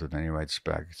childhood. And he writes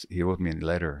back, he wrote me a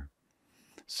letter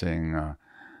saying,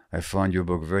 I found your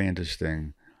book very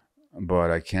interesting,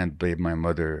 but I can't blame my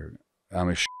mother. I'm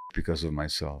a because of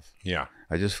myself.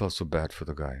 I just felt so bad for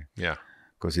the guy.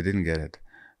 Because he didn't get it.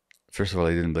 First of all,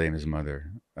 I didn't blame his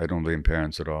mother. I don't blame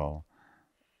parents at all.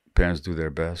 Parents do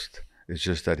their best. It's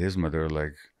just that his mother,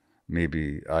 like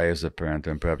maybe I as a parent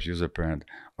and perhaps you as a parent,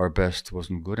 our best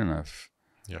wasn't good enough.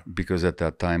 Yeah. Because at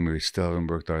that time we still haven't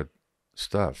worked out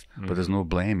stuff. But there's no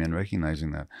blame in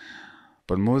recognizing that.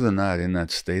 But more than that, in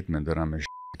that statement that I'm a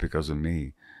because of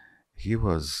me, he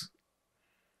was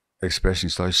expressing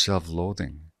such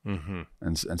self-loathing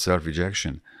and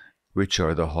self-rejection, which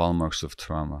are the hallmarks of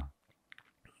trauma.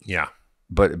 Yeah.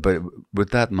 But with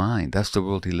that mind, that's the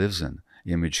world he lives in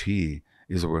which he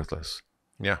is worthless.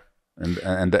 Yeah.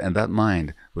 And that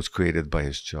mind was created by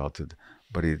his childhood,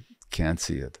 but he can't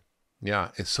see it. Yeah,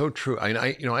 it's so true.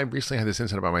 I recently had this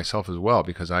incident about myself as well,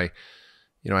 because I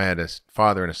had a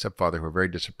father and a stepfather who were very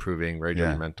disapproving, very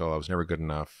judgmental. I was never good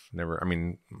enough.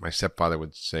 My stepfather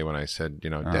would say when I said,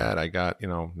 Dad, I got,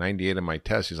 98 on my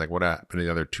test. He's like, what happened to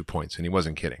the other 2 points? And he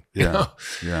wasn't kidding. Yeah.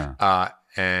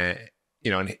 And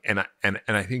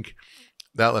I think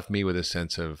that left me with a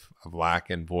sense of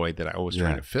lack and void that I was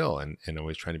trying to fill and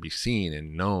always trying to be seen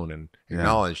and known and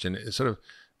acknowledged. And it's sort of,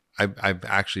 I've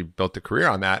actually built a career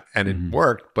on that, and it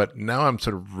worked, but now I'm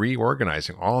sort of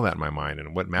reorganizing all that in my mind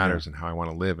and what matters and how I want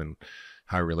to live and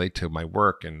how I relate to my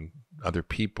work and other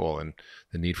people and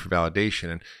the need for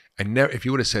validation. And I never, if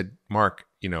you would have said, Mark,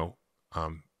 do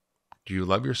you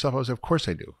love yourself? I was, of course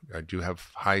I do. Do you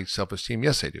have high self-esteem?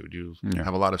 Yes, I do. Do you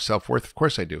have a lot of self-worth? Of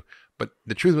course I do. But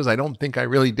the truth was, I don't think I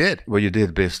really did. Well, you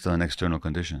did based on external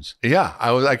conditions. Yeah.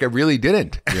 I was like, I really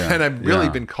didn't. Yeah. And I've really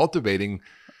been cultivating.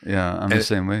 Yeah, I'm the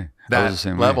same way. That I was the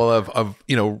same level way.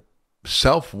 of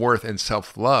self-worth and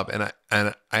self-love. And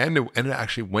I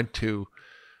actually went to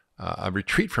a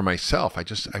retreat for myself.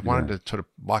 I wanted to sort of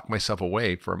lock myself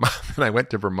away for a month, and I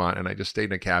went to Vermont, and I just stayed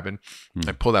in a cabin.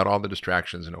 I pulled out all the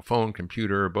distractions, phone,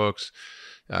 computer, books,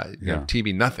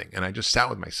 TV, nothing. And I just sat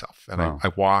with myself, and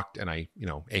I walked, and I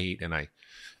ate, and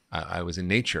I was in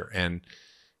nature, and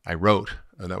I wrote.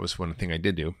 That was one thing I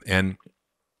did do. And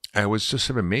I was just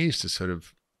sort of amazed to sort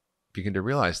of begin to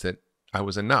realize that I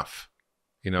was enough,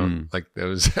 like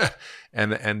those,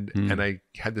 and I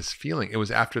had this feeling. It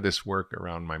was after this work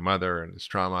around my mother and this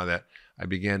trauma that I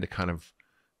began to kind of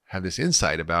have this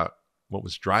insight about what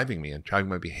was driving me and driving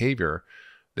my behavior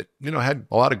that, had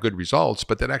a lot of good results,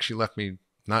 but that actually left me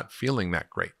not feeling that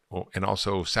great, and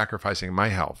also sacrificing my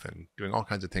health and doing all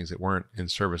kinds of things that weren't in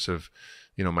service of,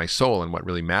 my soul and what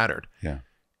really mattered. Yeah.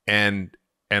 And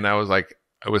I was like,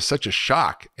 it was such a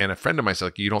shock. And a friend of mine said,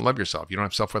 like, you don't love yourself. You don't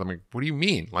have self-worth. I'm like, what do you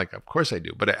mean? Like, of course I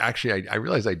do. But I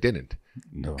realized I didn't.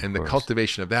 No, and the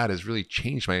cultivation of that has really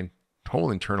changed my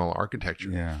whole internal architecture.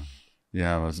 Yeah.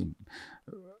 Yeah. It was,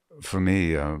 for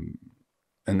me,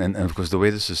 and of course, the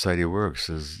way the society works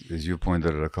is, as you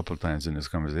pointed out a couple of times in this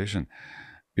conversation,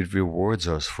 it rewards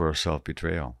us for our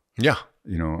self-betrayal. Yeah.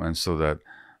 And so that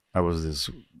I was this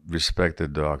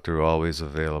respected doctor, always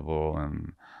available,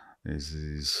 and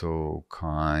he's so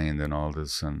kind and all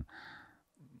this. And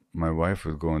my wife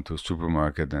would go into a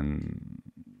supermarket and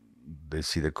they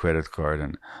see the credit card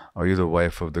and, are you the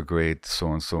wife of the great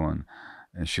so-and-so?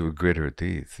 And she would grit her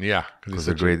teeth. Yeah. Because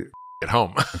the great at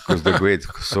home. Because the great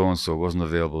so-and-so wasn't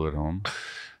available at home.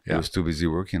 Yeah. He was too busy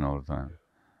working all the time.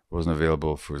 Wasn't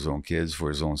available for his own kids, for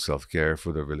his own self-care,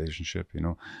 for the relationship,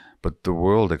 But the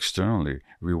world externally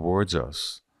rewards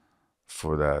us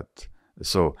for that.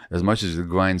 So as much as it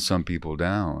grinds some people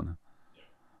down,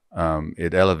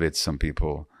 it elevates some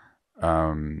people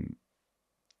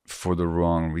for the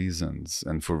wrong reasons,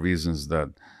 and for reasons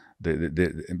that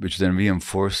which then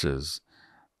reinforces,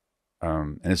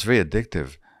 and it's very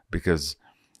addictive, because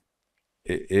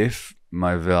if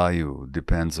my value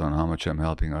depends on how much I'm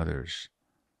helping others,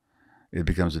 it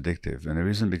becomes addictive. And the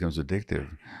reason it becomes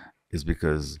addictive is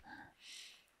because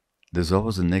there's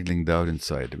always a niggling doubt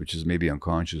inside, which is maybe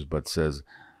unconscious, but says,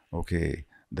 okay,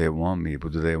 they want me,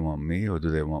 but do they want me, or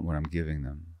do they want what I'm giving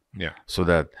them? Yeah. So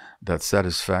that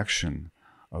satisfaction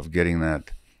of getting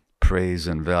that praise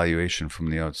and valuation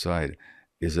from the outside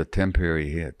is a temporary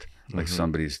hit, like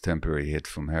somebody's temporary hit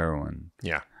from heroin.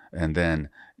 Yeah. And then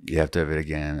you have to have it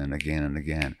again and again and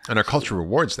again. And our culture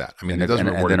rewards that. I mean, it doesn't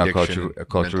reward addiction. Our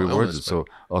culture rewards it. So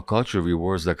our culture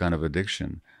rewards that kind of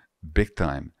addiction big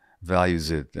time, values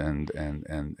it and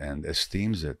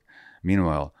esteems it.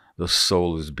 Meanwhile, the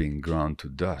soul is being ground to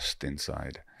dust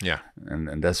inside. Yeah.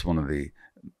 And that's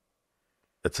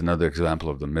that's another example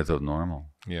of the myth of normal.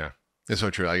 Yeah. It's so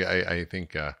true. I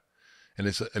think, and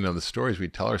it's, the stories we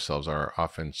tell ourselves are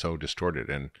often so distorted.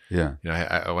 And, yeah,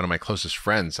 one of my closest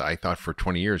friends, I thought for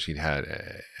 20 years he'd had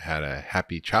a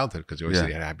happy childhood, because he always said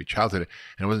he had a happy childhood.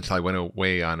 And it wasn't until I went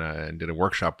away and did a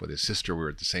workshop with his sister, we were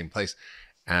at the same place,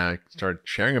 And I started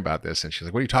sharing about this, and she's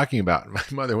like, "What are you talking about?" And my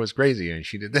mother was crazy, and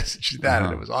she did this, and she did that,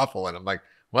 and it was awful. And I'm like,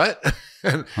 "What?"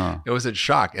 And it was a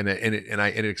shock, and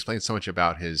it explains so much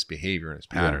about his behavior and his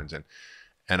patterns,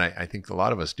 and I think a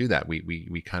lot of us do that.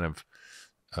 We kind of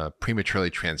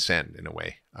prematurely transcend, in a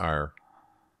way, our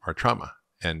trauma,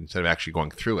 and instead of actually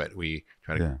going through it, we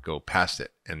try to go past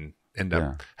it and end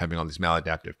up having all these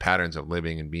maladaptive patterns of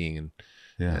living and being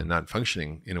and not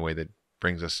functioning in a way that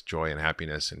brings us joy and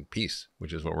happiness and peace,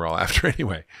 which is what we're all after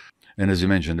anyway. And as you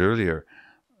mentioned earlier,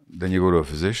 then you go to a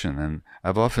physician, and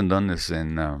I've often done this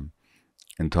in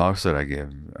talks that I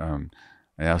give. I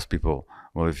ask people,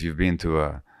 well, if you've been to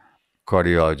a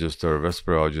cardiologist or a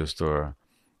respirologist or a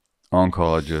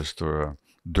oncologist or a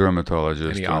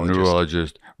dermatologist or a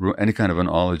neurologist, any kind of an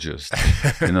ologist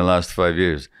in the last 5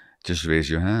 years, just raise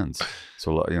your hands.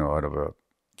 So, out of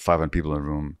 500 people in the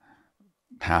room,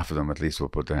 half of them at least will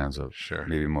put their hands up,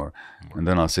 maybe more. And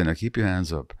then I'll say, now keep your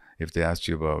hands up if they ask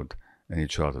you about any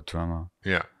childhood trauma,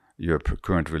 your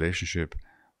current relationship,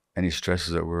 any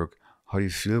stresses at work. How do you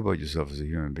feel about yourself as a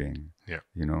human being?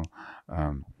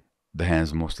 The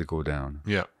hands mostly go down.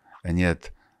 And yet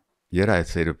I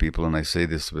say to people, and I say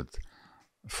this with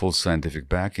full scientific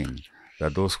backing,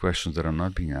 that those questions that are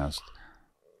not being asked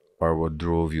are what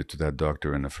drove you to that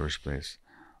doctor in the first place.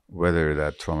 Whether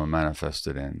that trauma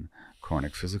manifested in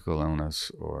chronic physical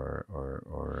illness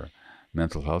or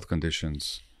mental health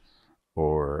conditions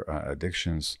or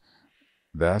addictions,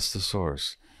 that's the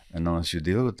source. And unless you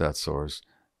deal with that source,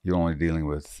 you're only dealing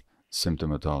with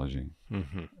symptomatology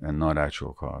and not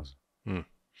actual cause.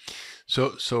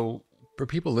 So for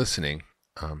people listening,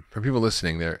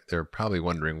 they're probably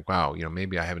wondering, wow,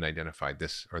 maybe I haven't identified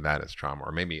this or that as trauma,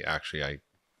 or maybe actually I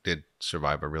did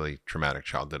survive a really traumatic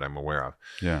childhood that I'm aware of.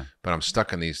 But I'm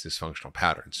stuck in these dysfunctional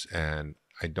patterns, and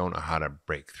I don't know how to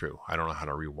break through. I don't know how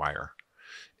to rewire.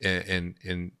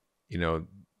 And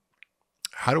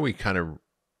how do we kind of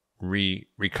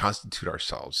reconstitute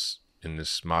ourselves in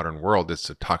this modern world? It's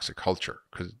a toxic culture,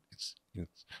 because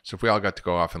so if we all got to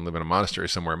go off and live in a monastery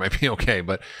somewhere, it might be okay.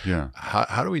 But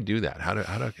how do we do that?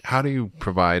 How do you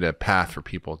provide a path for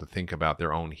people to think about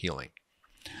their own healing?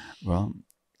 Well,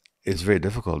 it's very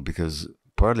difficult, because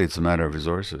partly it's a matter of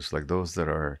resources. Like those that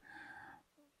are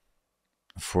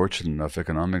fortunate enough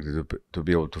economically to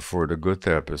be able to afford a good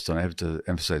therapist, and I have to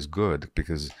emphasize good,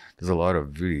 because there's a lot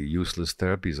of really useless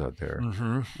therapies out there.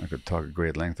 I could talk at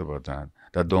great length about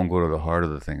that don't go to the heart of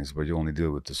the things, but you only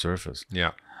deal with the surface.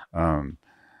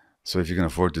 So if you can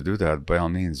afford to do that, by all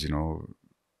means,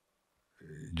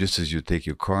 just as you take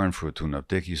your car in for a tune-up,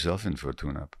 take yourself in for a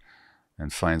tune-up,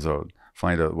 and find out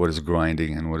what is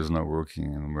grinding and what is not working,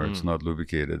 and where it's not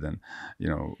lubricated, and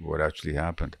what actually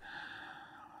happened.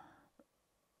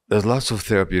 There's lots of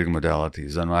therapeutic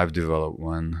modalities, and I've developed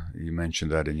one. You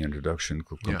mentioned that in your introduction,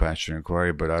 called compassion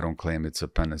inquiry, but I don't claim it's a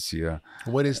panacea.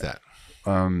 What is that?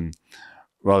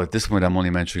 Well, at this point, I'm only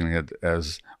mentioning it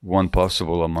as one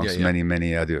possible amongst many,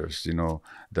 many others.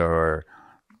 There are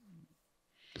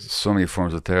so many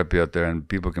forms of therapy out there, and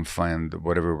people can find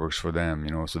whatever works for them.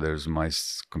 So there's my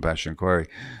compassion inquiry.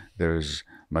 There's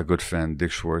my good friend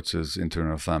Dick Schwartz's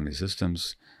internal family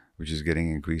systems, which is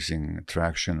getting increasing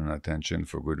traction and attention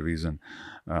for good reason.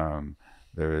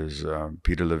 There is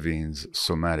Peter Levine's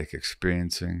somatic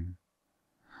experiencing.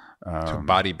 So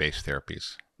body-based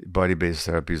therapies. Body-based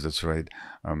therapies, that's right.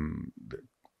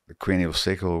 The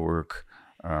craniosacral work,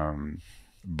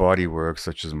 body work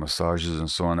such as massages and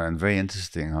so on. And very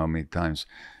interesting how many times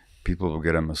people will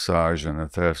get a massage and a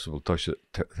therapist will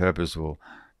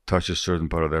touch a certain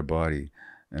part of their body,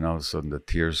 and all of a sudden the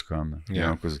tears come.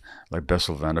 Because like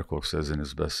Bessel van der Kolk says in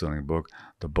his best-selling book,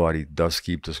 the body does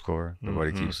keep the score. The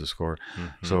body keeps the score.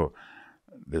 So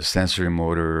the sensory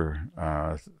motor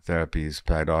therapies,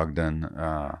 Pat Ogden,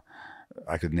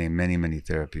 I could name many, many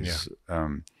therapies.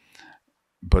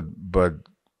 But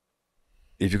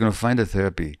if you're going to find a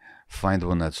therapy, find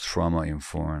one that's trauma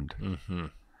informed.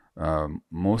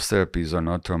 Most therapies are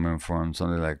not trauma informed.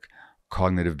 Something like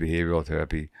cognitive behavioral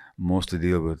therapy mostly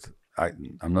deal with,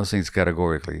 I'm not saying it's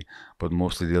categorically, but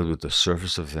mostly deals with the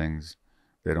surface of things.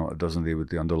 It doesn't deal with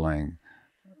the underlying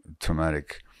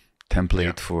traumatic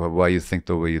template for why you think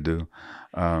the way you do.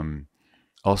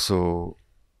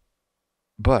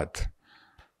 But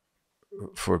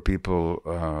for people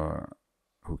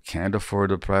who can't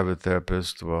afford a private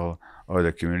therapist, or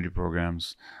the community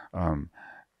programs,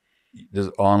 there's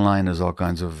all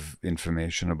kinds of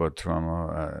information about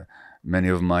trauma. Many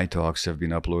of my talks have been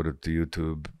uploaded to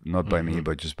YouTube, not by me,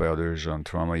 but just by others on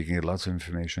trauma. You can get lots of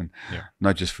information,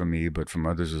 not just from me, but from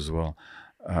others as well.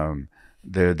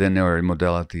 There are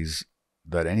modalities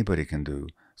that anybody can do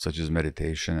such as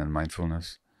meditation and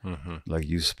mindfulness. Like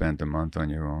you spent a month on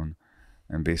your own,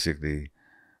 and basically,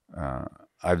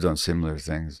 I've done similar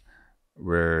things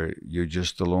where you're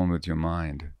just alone with your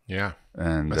mind. Yeah,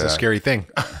 and that's a scary thing.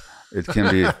 It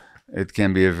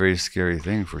can be a very scary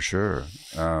thing for sure.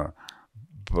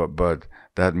 But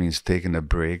that means taking a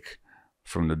break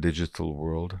from the digital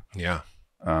world. Yeah.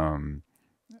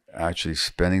 Actually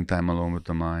spending time alone with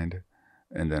the mind,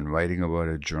 and then writing about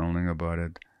it, journaling about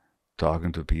it,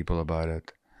 talking to people about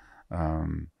it.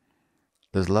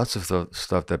 There's lots of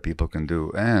stuff that people can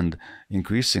do, and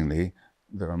increasingly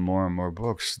there are more and more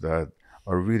books that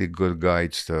are really good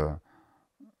guides to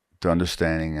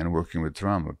understanding and working with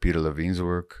trauma. Peter Levine's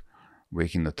work,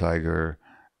 Waking the Tiger,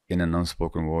 In an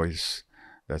Unspoken Voice,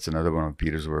 that's another one of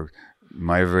Peter's work.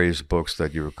 My various books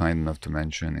that you were kind enough to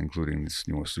mention, including this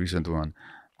most recent one,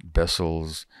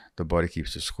 Bessel's The Body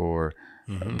Keeps the Score,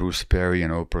 Bruce Perry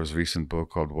and Oprah's recent book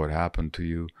called What Happened to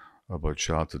You, about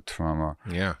childhood trauma.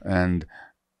 Yeah. And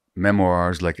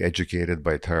memoirs like Educated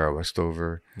by Tara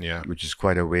Westover, yeah, which is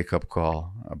quite a wake-up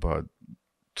call about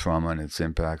trauma and its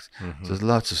impacts. So there's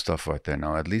lots of stuff out there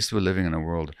now. At least we're living in a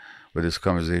world where this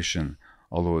conversation,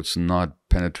 although it's not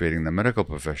penetrating the medical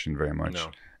profession very much,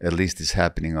 at least it's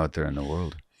happening out there in the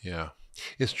world. Yeah,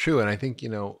 it's true. And I think,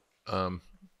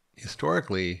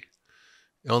 historically,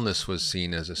 illness was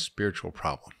seen as a spiritual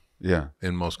problem. Yeah.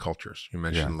 In most cultures. You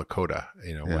mentioned Lakota,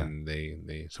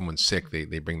 when someone's sick,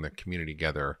 they bring the community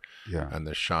together. Yeah. And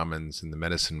the shamans and the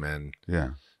medicine men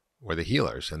were the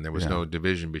healers. And there was no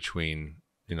division between,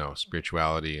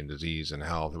 spirituality and disease and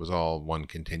health. It was all one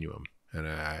continuum. And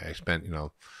I spent, a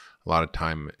lot of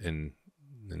time in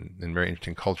very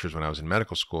interesting cultures when I was in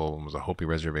medical school. One was a Hopi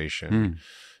reservation,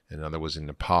 and another was in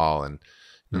Nepal. And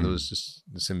there was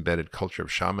this embedded culture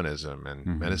of shamanism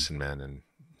and medicine men and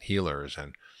healers.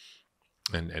 And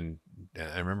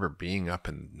I remember being up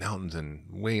in mountains and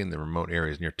way in the remote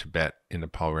areas near Tibet in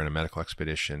Nepal. We were in a medical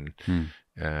expedition,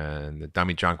 and the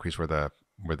Dami Jankris were the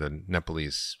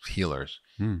Nepalese healers,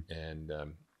 and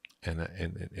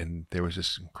there was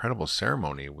this incredible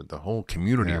ceremony with the whole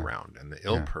community around and the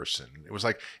ill person. It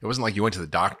wasn't like you went to the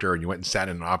doctor and you went and sat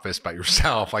in an office by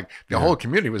yourself. Like the whole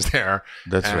community was there.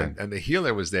 That's right. And the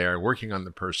healer was there working on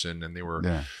the person, and they were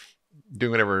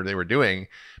doing whatever they were doing,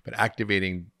 but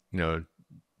activating,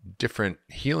 different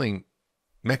healing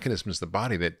mechanisms of the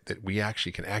body that we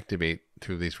actually can activate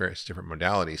through these various different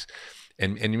modalities.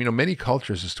 And many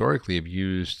cultures historically have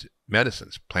used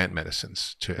medicines, plant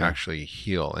medicines, to actually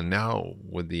heal. And now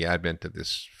with the advent of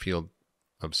this field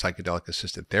of psychedelic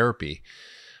assisted therapy,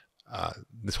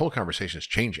 this whole conversation is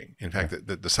changing. In fact,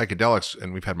 the psychedelics,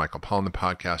 and we've had Michael Paul on the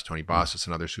podcast, Tony Bossis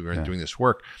and others who are doing this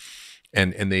work,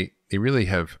 and they really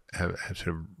have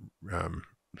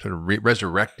sort of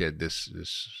resurrected this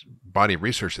body of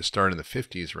research that started in the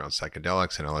 50s around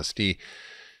psychedelics and LSD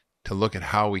to look at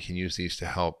how we can use these to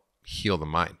help heal the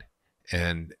mind.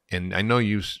 And I know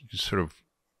you sort of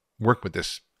work with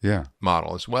this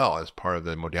model as well as part of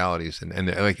the modalities. And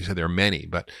like you said, there are many,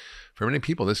 but for many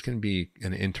people, this can be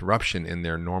an interruption in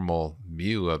their normal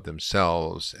view of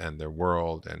themselves and their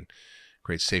world, and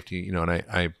create safety. And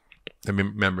I have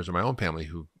members of my own family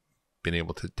who've been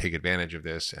able to take advantage of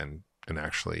this and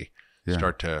actually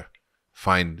start to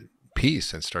find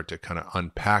peace and start to kind of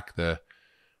unpack the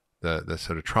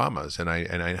sort of traumas. And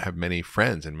I have many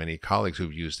friends and many colleagues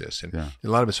who've used this, and a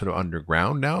lot of it's sort of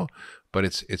underground now, but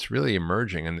it's really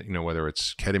emerging. And whether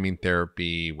it's ketamine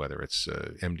therapy, whether it's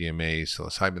MDMA,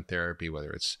 psilocybin therapy,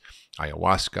 whether it's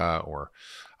ayahuasca or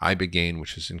ibogaine,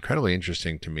 which is incredibly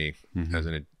interesting to me as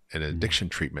an addiction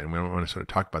treatment. And we want to sort of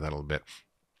talk about that a little bit.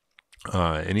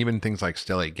 And even things like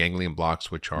stellate ganglion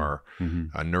blocks, which are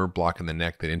a nerve block in the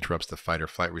neck that interrupts the fight or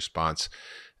flight response.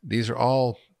 These are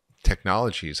all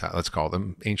technologies, let's call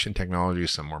them ancient technologies,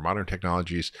 some more modern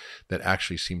technologies, that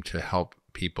actually seem to help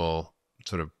people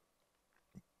sort of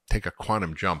take a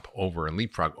quantum jump over and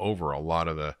leapfrog over a lot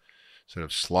of the sort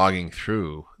of slogging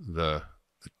through the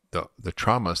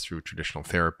traumas through traditional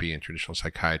therapy and traditional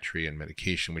psychiatry and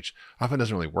medication, which often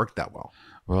doesn't really work that well.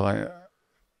 Well,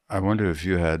 I wonder if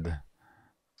you had,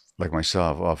 like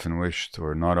myself, often wished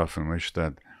or not often wished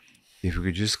that if we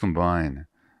could just combine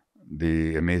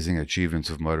the amazing achievements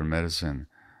of modern medicine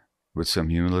with some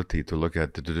humility to look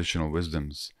at the traditional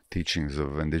wisdoms, teachings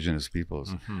of indigenous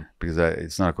peoples, because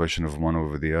it's not a question of one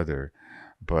over the other,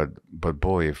 but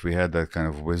boy, if we had that kind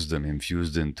of wisdom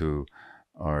infused into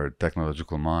our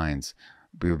technological minds,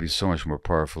 we would be so much more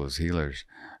powerful as healers.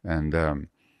 And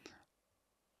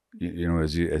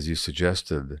as you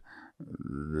suggested,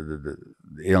 the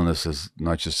illness is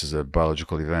not just as a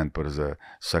biological event, but as a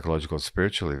psychological,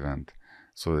 spiritual event.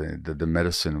 So the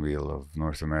medicine wheel of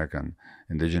North American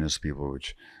indigenous people,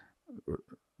 which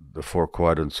the four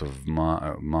quadrants of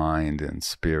mind and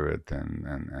spirit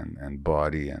and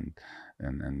body and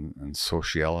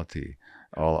sociality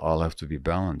all have to be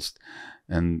balanced.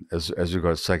 And as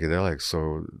regards psychedelics,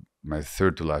 so my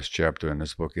third to last chapter in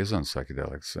this book is on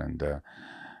psychedelics, and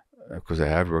because I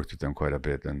have worked with them quite a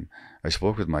bit, and I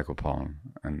spoke with Michael Pollan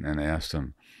and I asked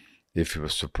him if he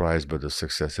was surprised by the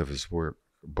success of his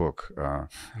book,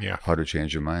 How to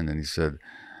Change Your Mind, and he said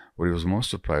what he was most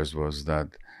surprised was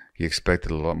that he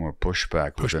expected a lot more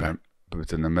pushback.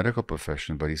 Within the medical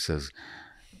profession, but he says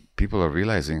people are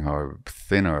realizing how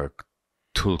thin our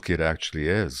toolkit actually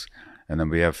is, and then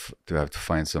we have to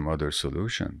find some other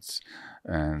solutions.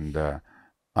 And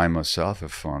I myself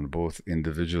have found, both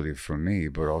individually for me,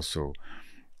 but also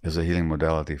as a healing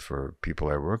modality for people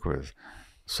I work with,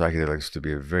 psychedelics to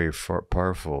be a very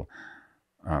powerful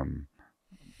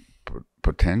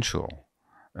potential,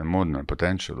 and more than a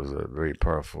potential, is a very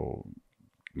powerful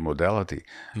modality.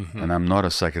 And I'm not a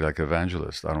psychedelic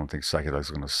evangelist. I don't think psychedelics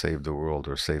are going to save the world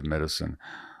or save medicine,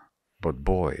 but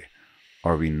boy,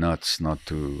 are we nuts not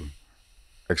to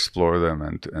explore them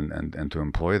and to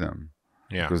employ them,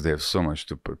 because they have so much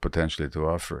to potentially to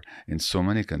offer in so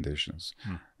many conditions.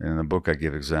 And in the book I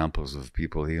give examples of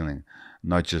people healing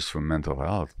not just from mental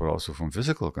health but also from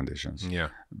physical conditions,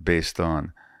 based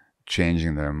on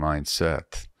changing their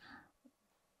mindset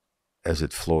as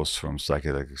it flows from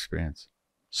psychedelic experience.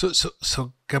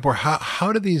 So Gabor,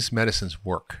 how do these medicines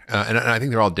work? And I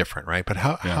think they're all different, right? But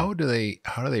how do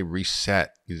they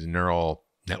reset these neural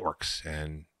networks,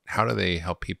 and how do they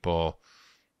help people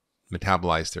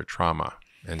metabolize their trauma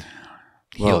and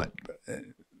heal it?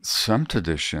 Some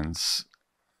traditions,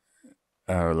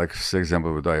 like for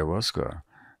example with ayahuasca,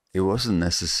 it wasn't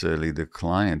necessarily the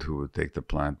client who would take the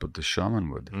plant, but the shaman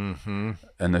would.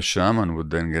 And the shaman would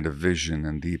then get a vision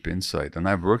and deep insight. And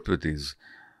I've worked with these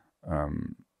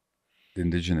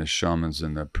indigenous shamans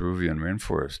in the Peruvian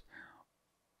rainforest.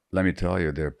 Let me tell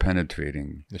you, they're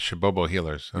penetrating. The Shibobo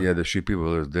healers. Yeah, the Shibobo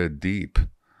healers, they're deep.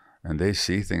 And they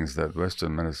see things that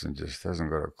Western medicine just hasn't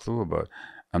got a clue about.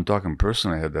 I'm talking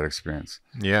personally, I had that experience.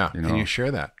 Yeah, can you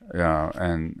share that? Yeah,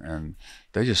 and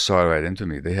they just saw right into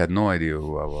me. They had no idea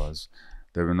who I was.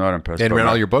 They were not impressed. They hadn't read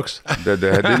all your books? They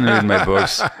didn't read my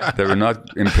books. They were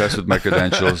not impressed with my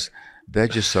credentials. They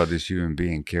just saw this human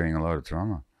being carrying a lot of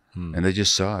trauma. And they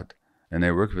just saw it. And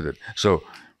they worked with it. So,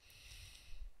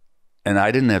 and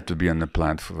I didn't have to be on the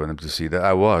plant for them to see that.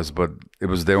 I was, but it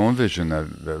was their own vision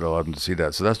that allowed them to see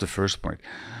that. So that's the first point.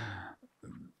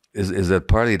 Is that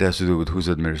partly it has to do with who's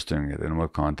administering it and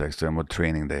what context and what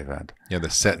training they've had. Yeah, the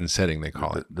set and setting, they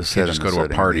call it. The set and just go to a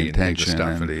party and take the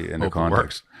stuff and the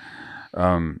context.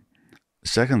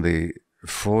 Secondly,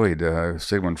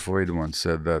 Sigmund Freud once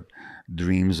said that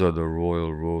dreams are the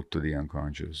royal road to the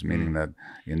unconscious, meaning that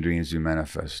in dreams we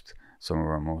manifest some of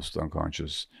our most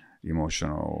unconscious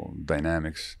emotional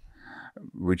dynamics,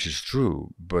 which is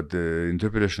true, but the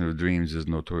interpretation of dreams is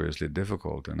notoriously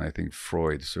difficult, and I think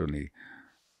Freud certainly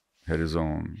had his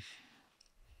own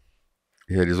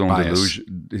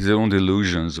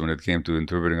delusions when it came to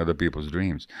interpreting other people's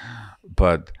dreams.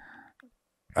 But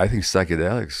I think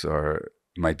psychedelics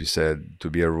might be said to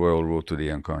be a royal road to the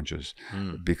unconscious,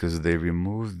 because they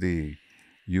remove the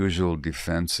usual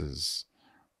defenses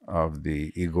of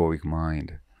the egoic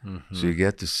mind. So you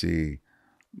get to see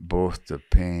both the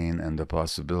pain and the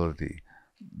possibility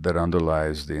that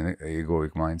underlies the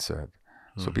egoic mindset.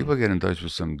 So people get in touch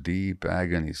with some deep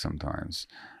agony sometimes.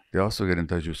 They also get in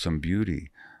touch with some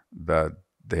beauty that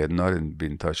they had not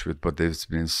been in touch with, but they've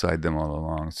been inside them all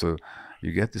along. So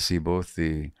you get to see both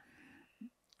the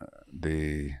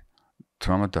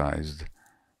traumatized,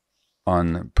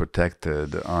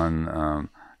 unprotected,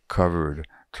 uncovered,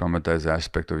 traumatized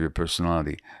aspect of your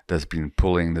personality that's been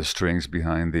pulling the strings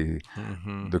behind the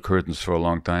curtains for a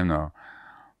long time now.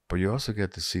 But you also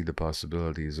get to see the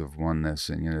possibilities of oneness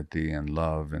and unity and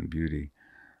love and beauty,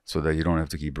 so that you don't have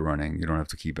to keep running. You don't have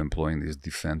to keep employing these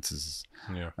defenses.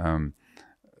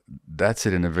 That's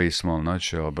it in a very small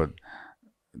nutshell, but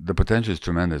the potential is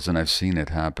tremendous, and I've seen it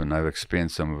happen. I've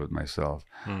experienced some of it myself,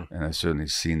 and I've certainly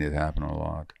seen it happen a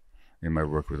lot in my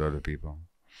work with other people.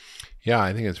 Yeah,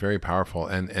 I think it's very powerful.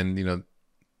 And you know,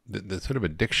 the sort of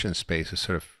addiction space is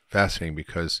sort of fascinating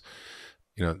because,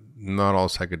 you know, not all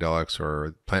psychedelics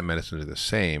or plant medicines are the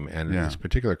same. And this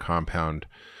particular compound,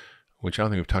 which I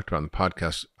don't think we've talked about in the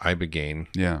podcast,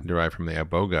 ibogaine, derived from the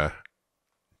iboga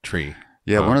tree.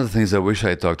 Yeah, one of the things I wish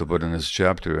I talked about in this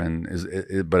chapter,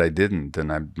 but I didn't,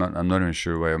 and I'm not even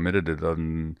sure why I omitted it, other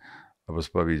than I was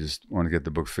probably just want to get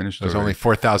the book finished. There's only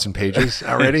 4,000 pages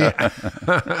already. Was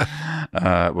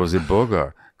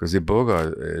iboga, because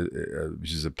iboga,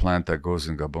 which is a plant that grows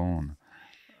in Gabon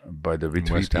by the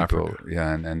Ritwi people, Africa.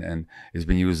 yeah, and it's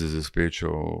been used as a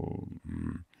spiritual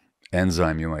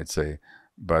enzyme, you might say,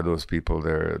 by those people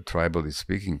there, tribally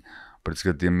speaking. But it's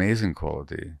got the amazing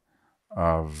quality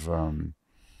of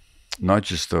not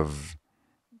just of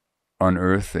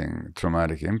unearthing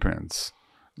traumatic imprints,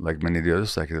 like many of the other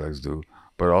psychedelics do,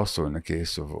 but also in the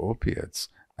case of opiates,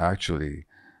 actually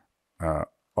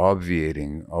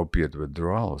obviating opiate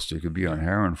withdrawal. So you could be on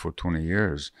heroin for 20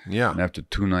 years, and after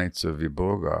 2 nights of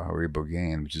iboga or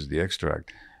ibogaine, which is the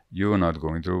extract, you are not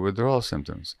going through withdrawal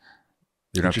symptoms.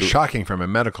 Which is shocking from a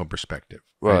medical perspective.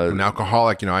 Well, right? An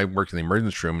alcoholic, I worked in the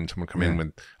emergency room, and someone come in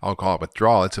with alcoholic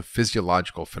withdrawal. It's a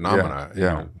physiological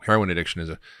phenomena. Heroin addiction is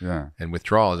and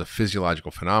withdrawal is a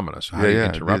physiological phenomena. So how do you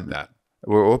interrupt that?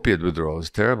 Well, opiate withdrawal is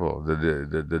terrible.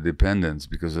 The dependence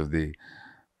because of the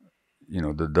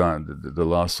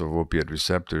loss of opiate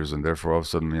receptors, and therefore all of a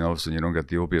sudden you don't get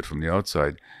the opiate from the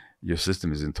outside. Your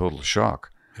system is in total shock.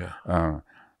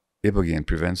 Ibogaine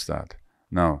prevents that.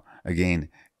 Now, again,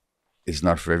 it's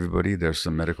not for everybody. There's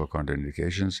some medical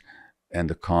contraindications, and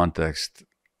the context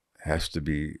has to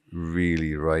be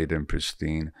really right and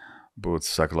pristine, both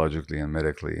psychologically and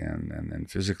medically and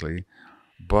physically.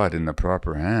 But in the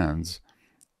proper hands,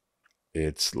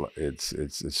 it's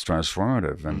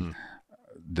transformative. And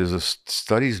there's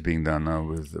studies being done now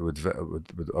with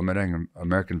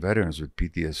American veterans with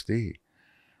PTSD,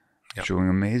 showing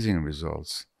amazing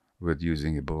results with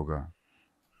using iboga.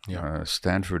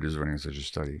 Stanford is running such a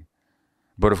study.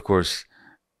 But of course,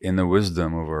 in the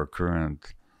wisdom of our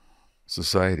current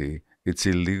society, it's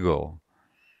illegal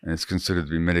and it's considered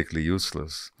to be medically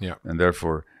useless. And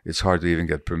therefore, it's hard to even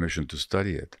get permission to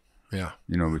study it.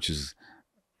 Which is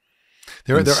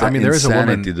there is a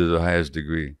woman to the highest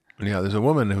degree. There's a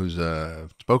woman who's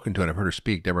spoken to, and I've heard her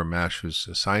speak, Deborah Mash, who's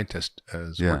a scientist,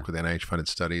 has worked with NIH-funded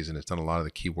studies and has done a lot of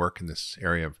the key work in this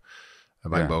area of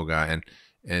iboga,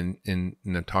 and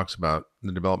it talks about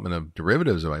the development of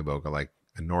derivatives of iboga, like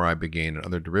noribogaine and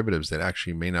other derivatives that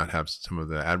actually may not have some of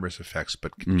the adverse effects,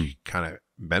 but can kind of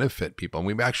benefit people. And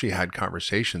we've actually had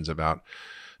conversations about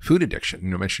food addiction.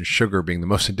 You mentioned sugar being the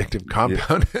most addictive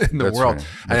compound in the world. Right.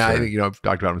 And I think, I've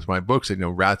talked about it in my books that,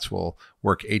 rats will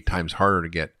work 8 times harder to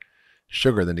get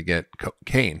sugar than to get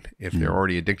cocaine. If they're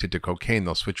already addicted to cocaine,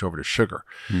 they'll switch over to sugar.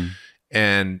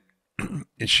 And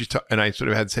I sort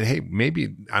of had said, hey,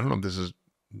 maybe, I don't know if this is,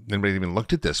 anybody even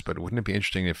looked at this, but wouldn't it be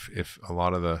interesting if a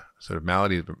lot of the sort of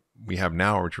maladies we have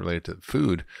now, which are related to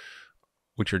food,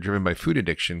 which are driven by food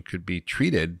addiction, could be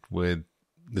treated with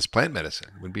this plant medicine?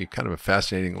 It would be kind of a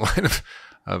fascinating line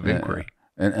of inquiry.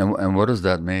 And what does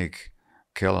that make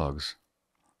Kellogg's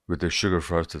with their sugar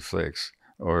frosted flakes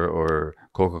or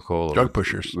Coca-Cola? Drug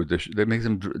pushers. They're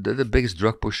the biggest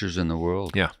drug pushers in the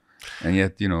world. And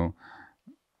yet,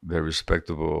 they're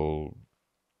respectable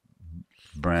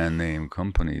brand name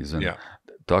companies, and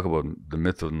talk about the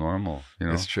myth of normal.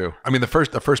 It's true. I mean, the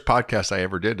first podcast I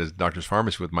ever did is Doctor's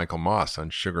Farmacy with Michael Moss on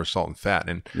sugar, salt, and fat,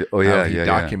 and he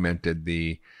documented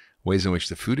the ways in which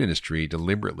the food industry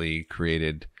deliberately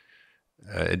created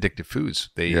addictive foods.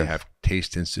 They have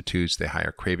taste institutes. They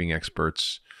hire craving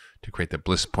experts to create the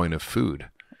bliss point of food.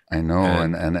 I know,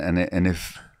 and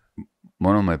if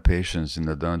one of my patients in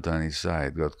the downtown east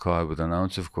side got caught with an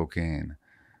ounce of cocaine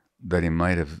that he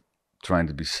might have trying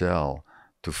to sell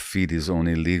to feed his own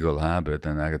illegal habit,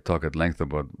 and I could talk at length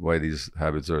about why these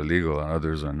habits are illegal and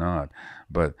others are not.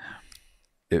 But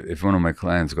if one of my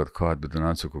clients got caught with an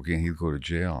ounce of cocaine, he'd go to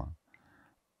jail.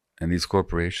 And these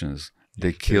corporations,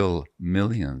 they kill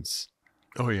millions.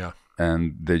 Oh yeah.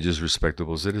 And they're just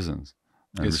respectable citizens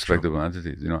and respectable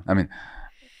entities. I mean,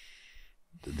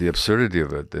 the absurdity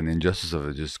of it and the injustice of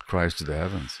it just cries to the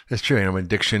heavens. It's true.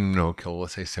 Addiction, kill,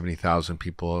 let's say 70,000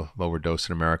 people overdose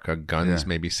in America. Guns,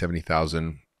 maybe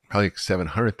 70,000, probably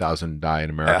 700,000 die in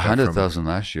America. 100,000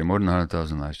 last year, more than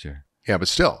 100,000 last year. Yeah, but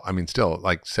still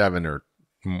like 7 or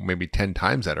maybe 10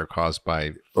 times that are caused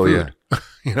by food.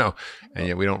 And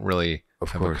yet we don't really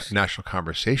have a national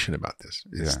conversation about this.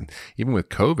 Even with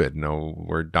COVID,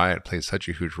 where diet plays such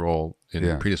a huge role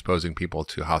in predisposing people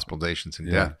to hospitalizations and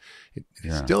death,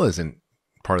 it still isn't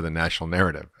part of the national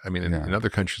narrative. I mean, in other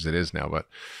countries it is now, but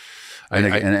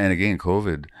again,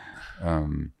 COVID.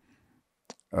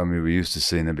 We used to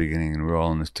say in the beginning, we're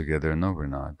all in this together. No, we're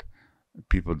not.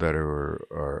 People that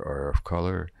are of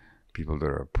color, people that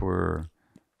are poor,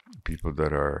 people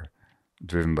that are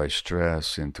driven by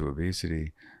stress into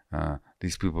obesity.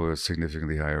 These people are at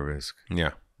significantly higher risk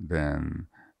than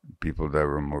people that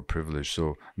were more privileged.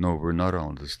 So no, we're not all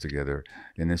in this together.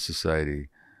 In this society,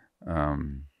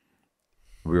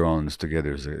 we're all in this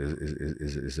together is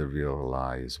a real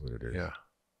lie, is what it is. Yeah.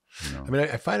 You know? I mean,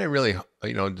 I find it really,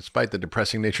 despite the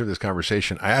depressing nature of this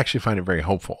conversation, I actually find it very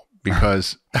hopeful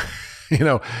because,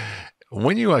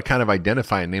 when you kind of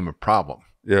identify and name a problem,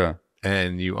 yeah,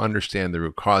 and you understand the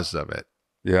root causes of it,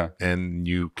 yeah, and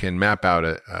you can map out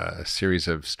a series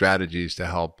of strategies to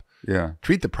help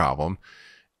treat the problem,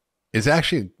 is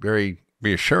actually very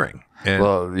reassuring. And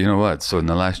well, you know what? So in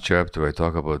the last chapter, I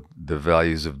talk about the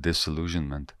values of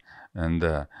disillusionment,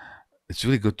 and it's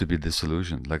really good to be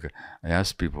disillusioned. Like I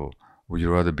ask people, would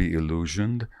you rather be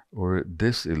illusioned or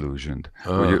disillusioned?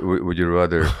 Would you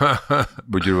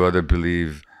rather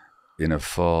believe in a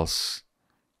false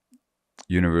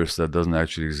universe that doesn't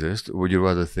actually exist? Or would you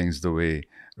rather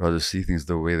see things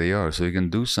the way they are, so you can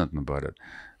do something about it?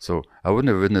 So I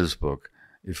wouldn't have written this book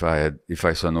if I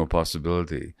saw no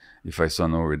possibility, if I saw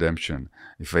no redemption,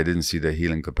 if I didn't see the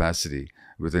healing capacity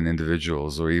within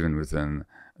individuals or even within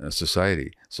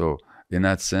society. So in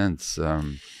that sense,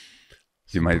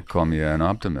 you might call me an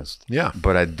optimist. Yeah.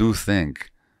 But I do think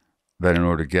that in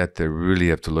order to get there, we really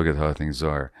have to look at how things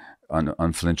are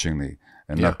unflinchingly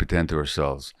and not pretend to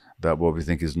ourselves that what we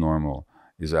think is normal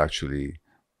is actually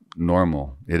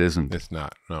normal. It isn't. It's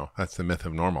not. No, that's the myth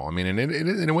of normal. I mean, and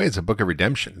in a way, it's a book of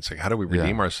redemption. It's like, how do we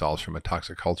redeem ourselves from a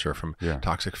toxic culture, from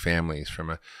toxic families, from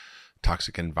a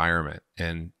toxic environment,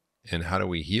 and how do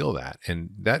we heal that? And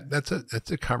that's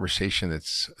a conversation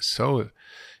that's so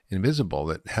invisible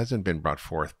that hasn't been brought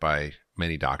forth by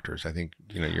many doctors. I think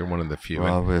you're one of the few.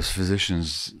 Well, as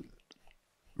physicians,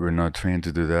 we're not trained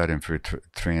to do that, and we're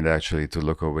trained actually to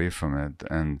look away from it.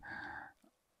 And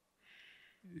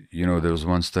there was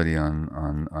one study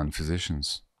on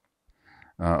physicians,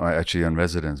 actually on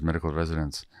medical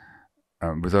residents,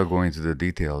 without going into the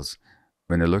details.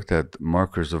 When they looked at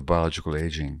markers of biological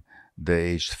aging, they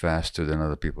aged faster than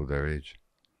other people their age,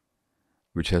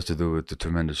 which has to do with the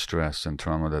tremendous stress and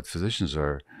trauma that physicians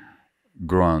are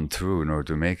grown through in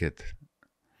order to make it.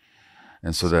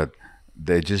 And so that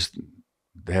they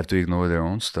have to ignore their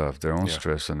own stuff, their own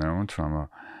stress and their own trauma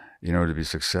in order to be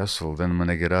successful. Then when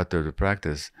they get out there to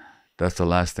practice, that's the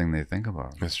last thing they think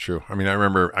about. That's true. I mean, I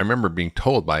remember being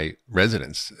told by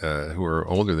residents who were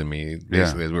older than me,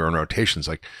 basically as we were on rotations,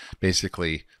 like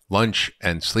basically lunch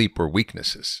and sleep were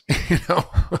weaknesses,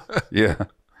 Yeah.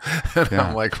 And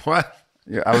I'm like, what?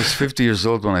 Yeah, I was 50 years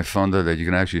old when I found out that you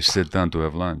can actually sit down to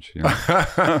have lunch. You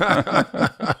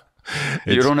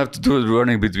don't have to do it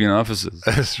running between offices.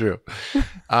 That's true.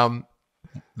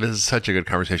 This is such a good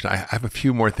conversation. I have a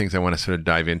few more things I want to sort of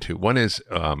dive into. One is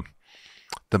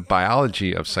the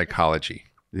biology of psychology.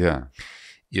 Yeah.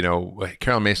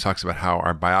 Carol Mace talks about how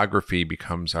our biography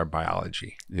becomes our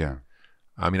biology. Yeah.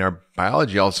 I mean, our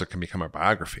biology also can become our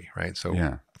biography, right?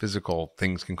 So physical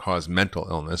things can cause mental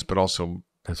illness, but also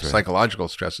psychological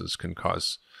stresses can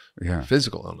cause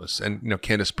physical illness. And,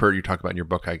 Candace Pert, you talk about in your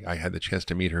book, I had the chance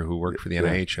to meet her, who worked for the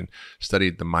NIH and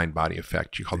studied the mind-body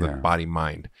effect. She called it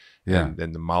body-mind and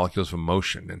the molecules of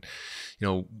emotion. And,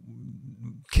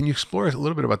 can you explore a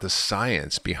little bit about the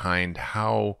science behind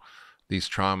how these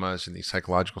traumas and these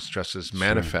psychological stresses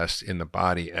manifest in the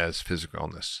body as physical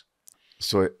illness?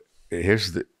 So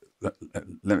here's let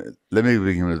me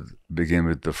begin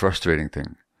with the frustrating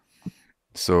thing.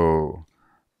 So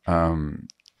in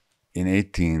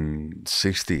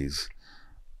 1860s,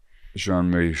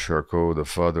 Jean-Marie Charcot, the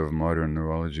father of modern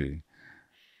neurology,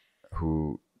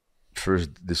 who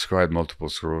first described multiple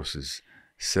sclerosis,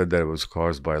 said that it was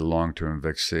caused by long-term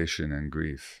vexation and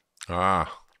grief.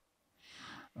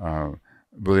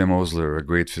 William Osler, a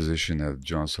great physician at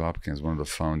Johns Hopkins, one of the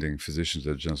founding physicians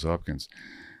at Johns Hopkins,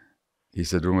 he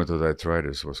said rheumatoid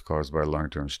arthritis was caused by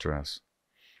long-term stress.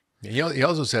 He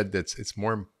also said that it's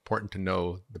more important to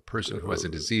know the person who has a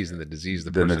disease than the disease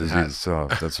the person has.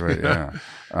 Itself. That's right, yeah.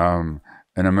 An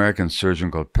American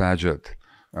surgeon called Paget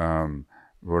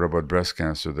wrote about breast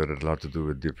cancer that had a lot to do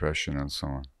with depression and so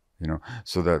on.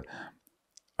 So that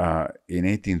in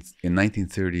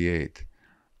 1938,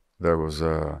 there was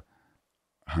a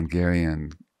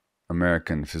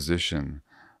Hungarian-American physician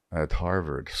at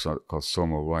Harvard called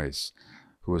Soma Weiss,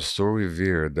 who was so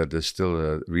revered that there's still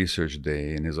a research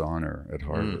day in his honor at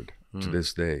Harvard to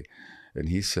this day. And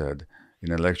he said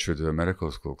in a lecture to a medical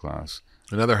school class,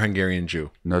 another Hungarian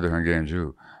Jew,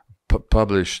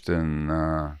 published in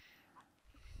the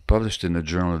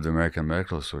Journal of the American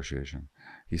Medical Association,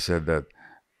 he said that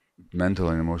mental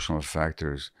and emotional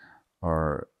factors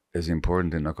are as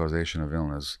important in the causation of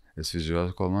illness as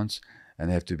physiological ones, and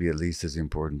they have to be at least as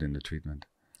important in the treatment.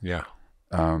 Yeah.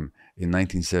 In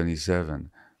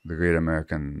 1977, the great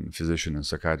American physician and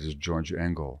psychiatrist George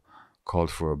Engel,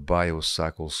 called for a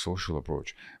biopsychosocial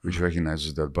approach, which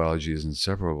recognizes that biology is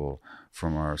inseparable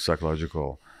from our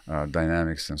psychological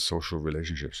dynamics and social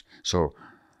relationships. So,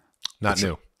 not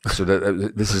new. So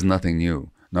that this is nothing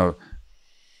new. Now,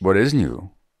 what is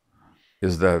new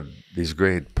is that these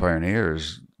great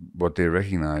pioneers, what they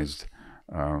recognized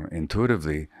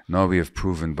intuitively, now we have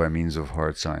proven by means of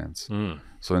hard science.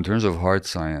 So in terms of hard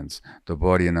science, the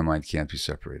body and the mind can't be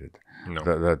separated. No.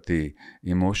 That the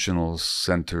emotional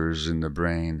centers in the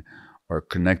brain are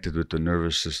connected with the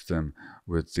nervous system,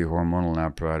 with the hormonal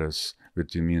apparatus,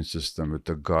 with the immune system, with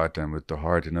the gut, and with the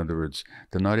heart. In other words,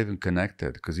 they're not even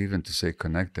connected, because even to say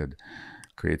connected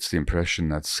creates the impression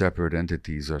that separate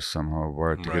entities are somehow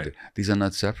wired together. Right. These are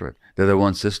not separate. They're the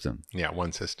one system. Yeah,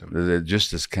 one system. They're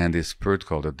just as Candace Pert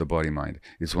called it, the body-mind.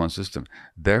 It's one system.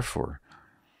 Therefore,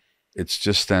 it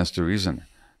just stands to reason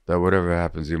that whatever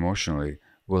happens emotionally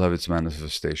will have its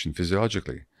manifestation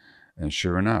physiologically. And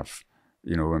sure enough,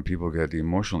 when people get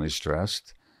emotionally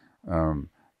stressed,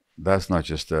 that's not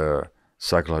just a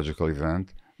psychological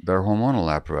event. Their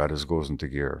hormonal apparatus goes into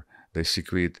gear. They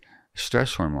secrete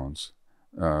stress hormones,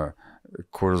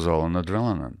 cortisol and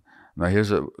adrenaline. Now,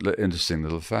 here's an interesting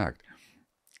little fact.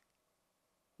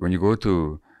 When you go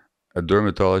to a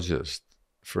dermatologist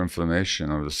for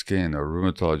inflammation of the skin, or a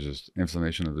rheumatologist,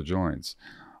 inflammation of the joints,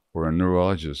 or a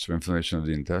neurologist for inflammation of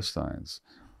the intestines,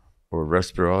 or a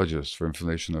respirologist for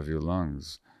inflammation of your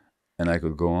lungs, and I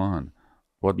could go on,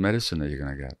 what medicine are you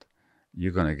going to get?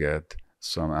 You're going to get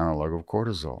some analog of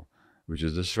cortisol, which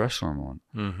is the stress hormone.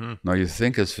 Now, you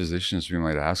think as physicians, we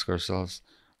might ask ourselves,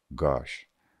 gosh,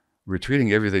 we're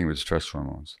treating everything with stress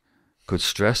hormones. Could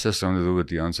stress have something to do with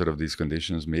the onset of these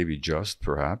conditions? Maybe just,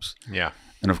 perhaps. Yeah.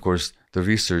 And of course, the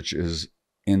research is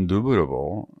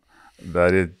indubitable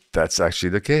that that's actually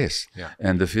the case. Yeah.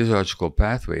 And the physiological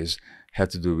pathways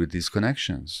had to do with these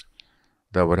connections.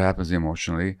 That what happens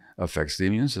emotionally affects the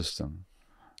immune system.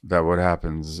 That what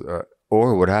happens,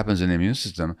 or what happens in the immune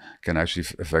system can actually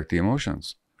affect the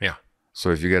emotions. Yeah. So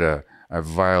if you get a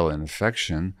viral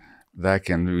infection, that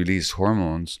can release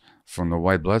hormones from the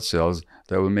white blood cells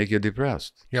that will make you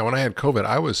depressed. Yeah, when I had COVID,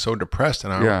 I was so depressed,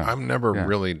 and I'm never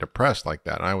really depressed like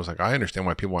that. And I was like, I understand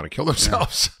why people want to kill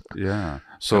themselves. Yeah.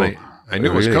 So I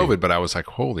knew it was COVID, but I was like,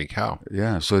 holy cow.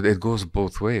 Yeah. So it goes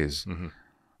both ways.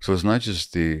 So it's not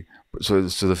just the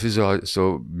physiology.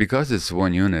 So because it's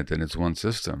one unit and it's one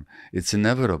system, it's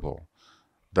inevitable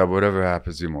that whatever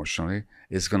happens emotionally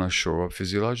is going to show up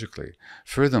physiologically.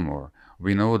 Furthermore,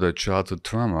 we know that childhood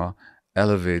trauma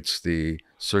elevates the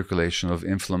circulation of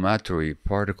inflammatory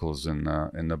particles in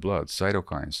the blood,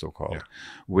 cytokines so-called,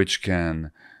 which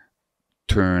can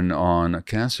turn on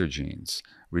cancer genes,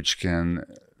 which can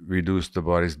reduce the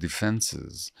body's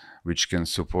defenses, which can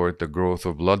support the growth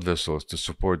of blood vessels to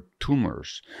support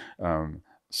tumors,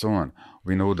 so on.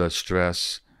 We know that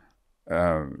stress,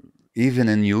 even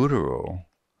in utero,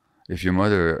 if your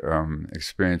mother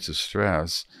experiences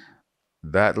stress,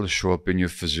 that'll show up in your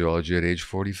physiology at age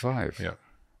 45. Yeah.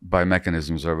 By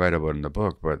mechanisms I write about in the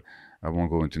book, but I won't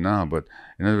go into now. But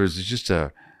in other words, it's just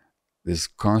this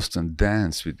constant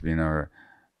dance between our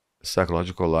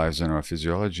psychological lives and our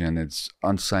physiology, and it's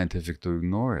unscientific to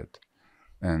ignore it.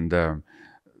 And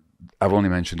I've only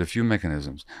mentioned a few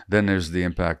mechanisms. Then there's the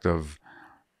impact of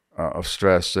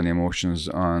stress and emotions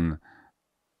on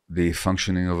the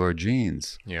functioning of our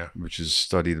genes, which is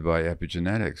studied by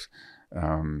epigenetics.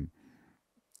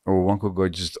 Or one could go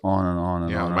just on and on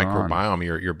and on. The microbiome,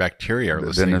 your bacteria are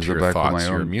listening to your thoughts.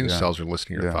 Your immune cells are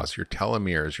listening to your thoughts. Your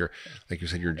telomeres, like you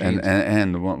said, your genes.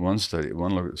 And one study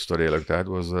I looked at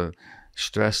was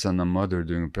stress on the mother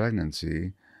during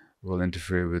pregnancy will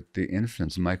interfere with the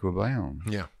infant's microbiome.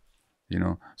 Yeah.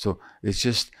 So it's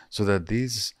just so that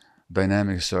these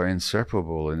dynamics are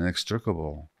inseparable and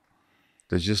inextricable.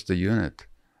 They're just a unit.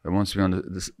 And once we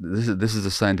understand this is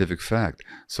a scientific fact.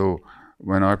 So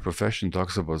when our profession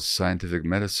talks about scientific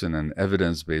medicine and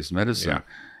evidence-based medicine,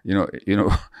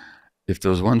 if there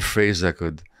was one phrase I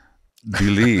could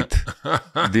delete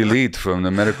from the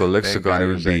medical lexicon, it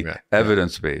would be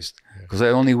evidence-based. Because I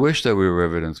only wish that we were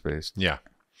evidence-based. Yeah.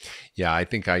 Yeah, I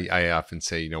think I often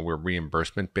say, we're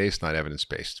reimbursement-based, not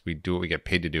evidence-based. We do what we get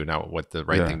paid to do, not what the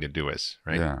right thing to do is,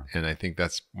 right? Yeah. And I think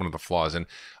that's one of the flaws. And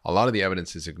a lot of the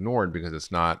evidence is ignored because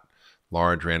it's not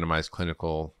large randomized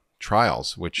clinical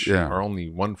trials, which are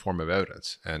only one form of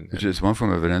evidence. Which is one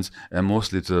form of evidence, and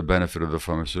mostly to the benefit of the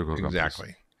pharmaceutical companies.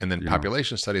 Exactly. And then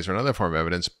population studies are another form of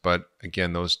evidence, but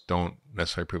again, those don't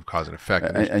necessarily prove cause and effect.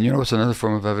 And you know what's another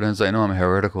form of evidence? I know I'm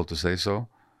heretical to say so.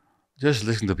 Just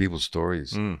listen to people's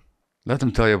stories. Let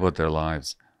them tell you about their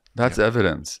lives. That's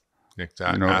evidence.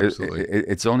 Exactly. Absolutely.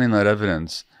 It's only not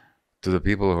evidence to the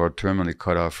people who are terminally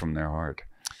cut off from their heart.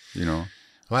 Well,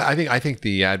 I think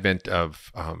the advent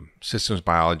of systems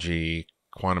biology,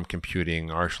 quantum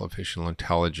computing, artificial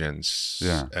intelligence,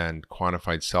 and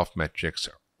quantified self metrics,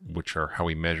 which are how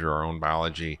we measure our own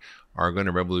biology, are going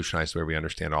to revolutionize the way we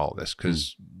understand all of this.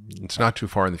 Because it's not too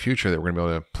far in the future that we're going to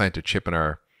be able to plant a chip in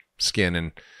our skin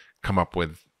and come up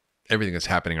with everything that's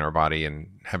happening in our body and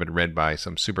have it read by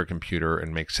some supercomputer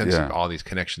and make sense of all these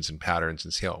connections and patterns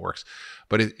and see how it works.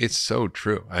 But it's so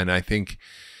true. And I think,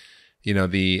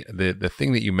 the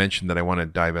thing that you mentioned that I want to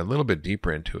dive a little bit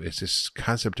deeper into is this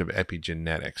concept of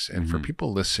epigenetics. And for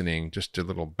people listening, just a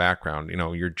little background,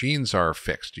 your genes are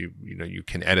fixed. You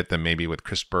can edit them maybe with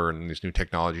CRISPR and these new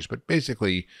technologies, but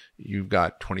basically you've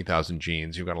got 20,000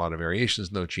 genes. You've got a lot of variations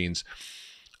in those genes,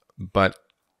 but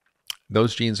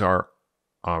those genes are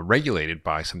regulated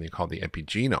by something called the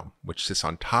epigenome, which sits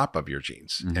on top of your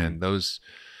genes. And those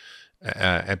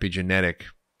epigenetic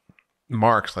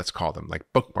marks, let's call them,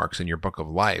 like bookmarks in your book of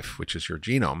life, which is your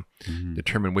genome,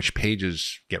 determine which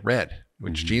pages get read,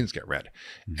 which genes get read.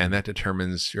 And that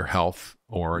determines your health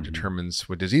or determines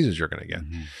what diseases you're going to get.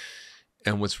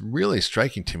 And what's really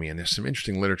striking to me, and there's some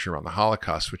interesting literature on the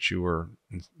Holocaust, which you were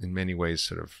in many ways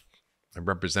sort of a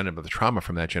representative of the trauma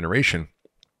from that generation,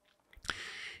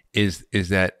 is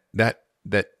that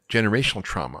generational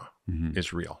trauma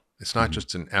is real. It's not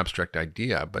just an abstract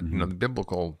idea, but the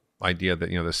biblical idea that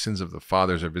the sins of the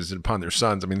fathers are visited upon their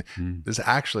sons. I mean, there's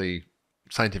actually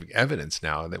scientific evidence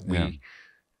now that we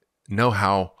know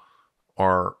how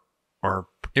our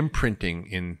imprinting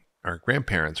in our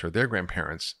grandparents or their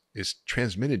grandparents is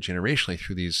transmitted generationally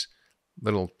through these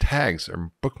little tags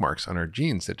or bookmarks on our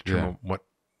genes that determine what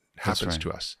happens to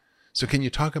us. So can you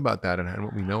talk about that and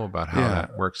what we know about how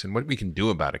that works and what we can do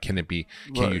about it? Can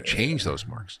you change those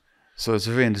marks? So it's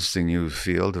a very interesting new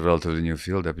field, a relatively new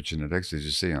field, epigenetics, as you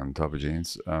say, on top of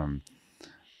genes. I'm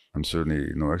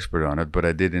certainly no expert on it, but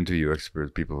I did interview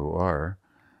people who are.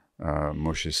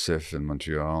 Moshe Sif in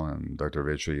Montreal and Dr.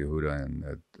 Rachel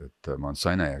Yehuda at Mount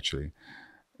Sinai, actually,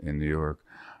 in New York.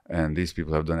 And these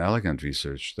people have done elegant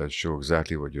research that show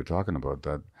exactly what you're talking about,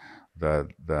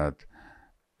 that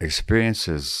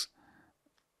experiences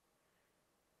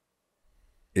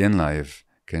in life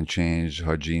can change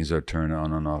how genes are turned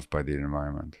on and off by the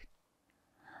environment.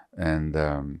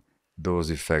 And those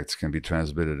effects can be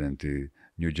transmitted into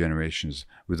new generations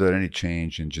without any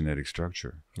change in genetic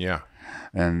structure. Yeah.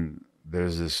 And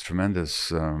there's this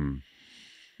tremendous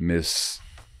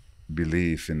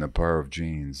misbelief in the power of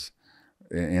genes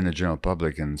in the general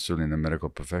public and certainly in the medical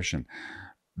profession.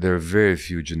 There are very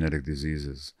few genetic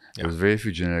diseases. There's very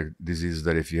few genetic diseases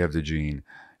that if you have the gene,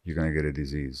 you're going to get a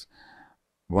disease.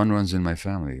 One runs in my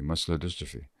family, muscular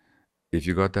dystrophy. If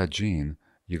you got that gene,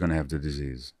 you're going to have the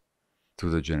disease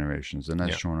through the generations. And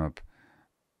that's shown up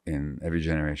in every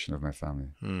generation of my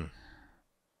family.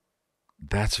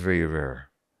 That's very rare.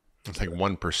 It's like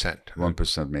 1%.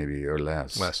 1% maybe or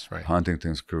less. Less, right.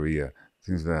 Huntington's, chorea,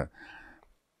 things that.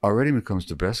 Already when it comes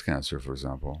to breast cancer, for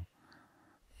example,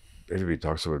 everybody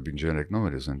talks about being genetic. No,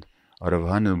 it isn't. Out of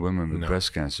 100 women with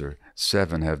breast cancer,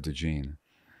 7 have the gene.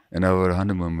 And out of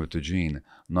 100 women with the gene,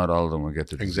 not all of them will get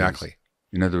the disease. Exactly.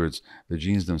 In other words, the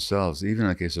genes themselves, even in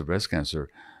the case of breast cancer,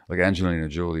 like Angelina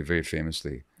Jolie very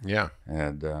famously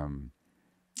had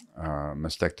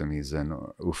mastectomies and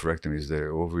oophorectomies.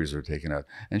 Their ovaries were taken out.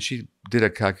 And she made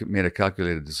a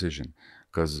calculated decision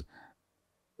because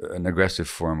an aggressive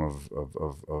form of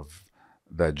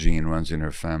that gene runs in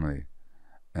her family.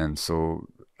 And so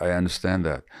I understand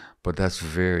that. But that's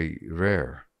very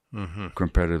rare.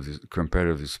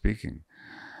 Comparatively speaking.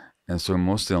 And so in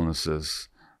most illnesses,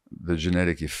 the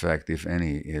genetic effect, if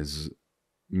any, is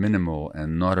minimal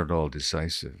and not at all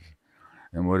decisive.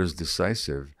 And what is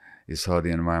decisive is how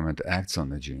the environment acts on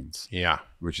the genes,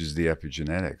 which is the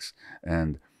epigenetics.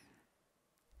 And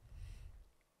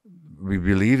we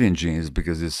believe in genes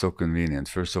because it's so convenient.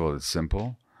 First of all, it's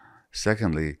simple.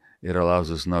 Secondly, it allows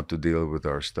us not to deal with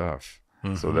our stuff.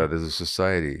 So that as a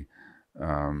society, we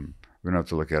don't have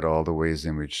to look at all the ways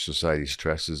in which society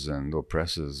stresses and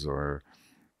oppresses or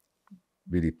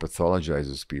really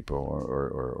pathologizes people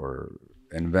or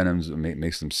envenoms,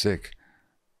 makes them sick,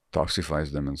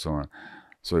 toxifies them, and so on.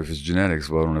 So if it's genetics,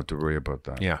 well, I don't have to worry about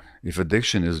that. If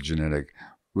addiction is genetic,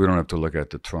 we don't have to look at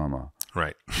the trauma.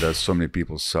 Right. That so many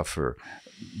people suffer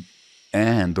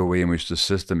and the way in which the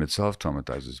system itself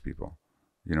traumatizes people.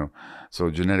 So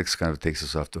genetics kind of takes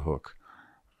us off the hook.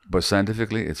 But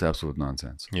scientifically, it's absolute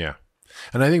nonsense. Yeah.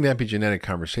 And I think the epigenetic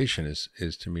conversation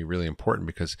is to me really important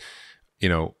because,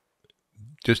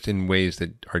 just in ways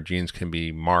that our genes can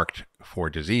be marked for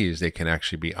disease, they can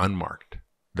actually be unmarked.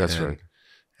 That's right.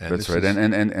 That's right.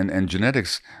 And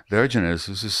genetics, there are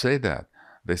geneticists who say that.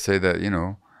 They say that,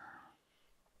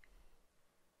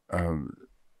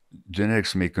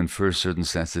 genetics may confer certain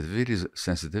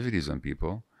sensitivities on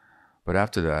people, but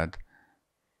after that,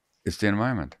 it's the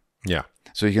environment. Yeah.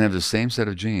 So you can have the same set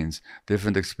of genes,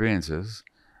 different experiences,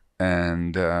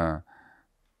 and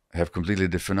have completely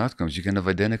different outcomes. You can have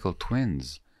identical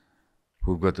twins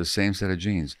who've got the same set of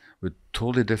genes with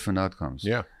totally different outcomes.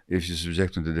 Yeah. If you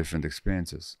subject them to different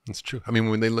experiences. That's true. I mean,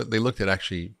 when they looked at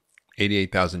actually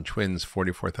 88,000 twins,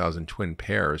 44,000 twin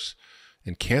pairs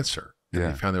in cancer, and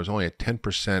they found there was only a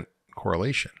 10%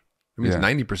 correlation. It means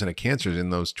 90% of cancers in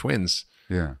those twins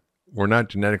were not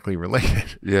genetically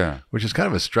related. Yeah. Which is kind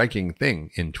of a striking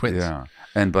thing in twins. Yeah.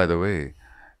 And by the way,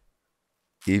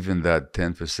 even that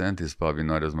 10% is probably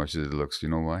not as much as it looks. You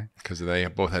know why? Because they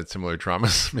both had similar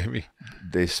traumas, maybe.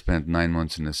 They spent 9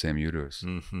 months in the same uterus.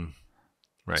 Mm-hmm.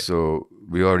 Right. So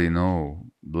we already know,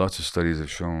 lots of studies have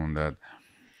shown that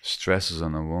stresses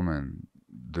on a woman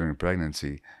during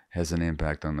pregnancy has an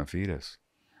impact on the fetus.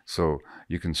 So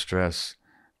you can stress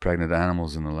pregnant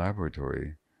animals in the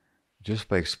laboratory just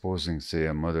by exposing, say,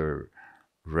 a mother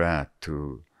rat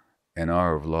to an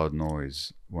hour of loud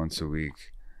noise once a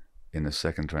week in the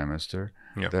second trimester.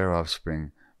 Their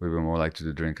offspring will be more likely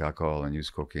to drink alcohol and use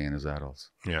cocaine as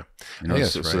adults. Yeah.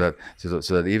 So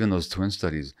that even those twin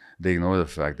studies, they ignore the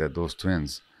fact that those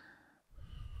twins,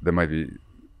 they might be,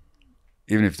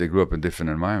 even if they grew up in different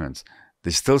environments,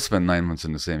 they still spend 9 months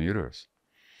in the same uterus.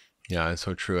 Yeah, that's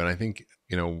so true. And I think,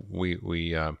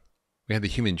 we had the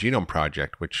Human Genome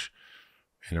Project, which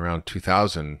in around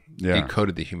 2000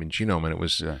 decoded the human genome, and it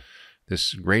was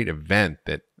this great event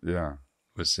that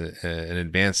was an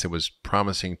advance that was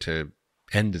promising to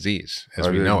end disease as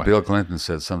we know it. Bill Clinton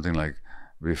said something like,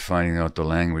 "We're finding out the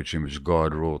language in which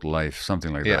God wrote life,"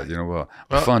 something like that.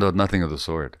 We found out nothing of the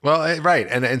sort. Well, right,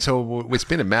 and so it's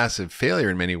been a massive failure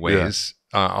in many ways,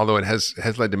 although it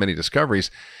has led to many discoveries,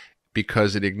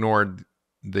 because it ignored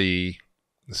the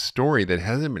story that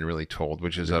hasn't been really told,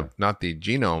 which is of not the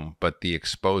genome but the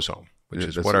exposome, which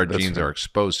is what our genes are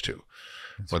exposed to,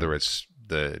 whether it's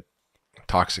the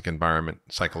toxic environment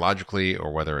psychologically,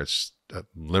 or whether it's a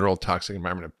literal toxic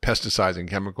environment of pesticides and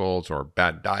chemicals, or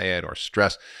bad diet, or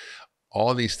stress.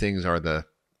 All these things are the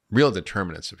real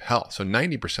determinants of health. So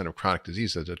 90% of chronic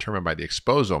disease is determined by the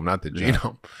exposome, not the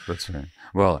genome. That's right.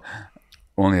 Well,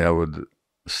 only I would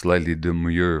slightly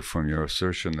demur from your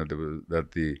assertion that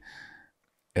the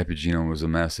epigenome was a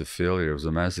massive failure. It was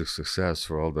a massive success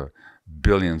for all the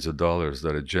billions of dollars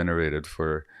that it generated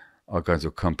for all kinds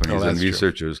of companies and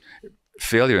researchers. True.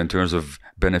 Failure in terms of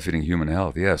benefiting human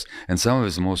health, yes. And some of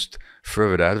his most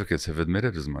fervent advocates have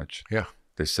admitted as much. Yeah.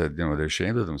 They said, they're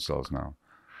ashamed of themselves now.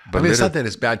 But I mean, it's not that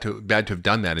it's bad to have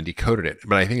done that and decoded it,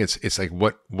 but I think it's like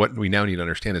what we now need to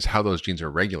understand is how those genes are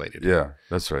regulated. Yeah,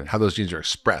 that's right. How those genes are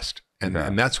expressed, and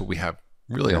that's what we have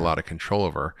really a lot of control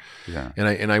over. Yeah.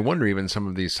 And I wonder even some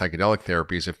of these psychedelic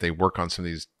therapies, if they work on some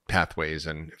of these pathways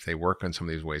and if they work on some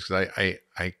of these ways, because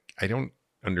I don't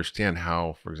understand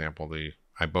how, for example, the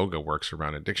iboga works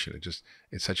around addiction.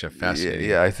 It's such a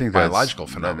fascinating I think biological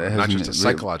phenomenon, not just a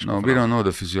psychological phenomenon. We don't know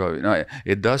the physiology. No,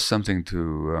 it does something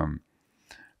to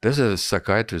there's a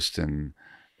psychiatrist in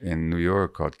New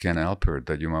York called Ken Alpert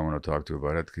that you might want to talk to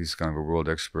about it. He's kind of a world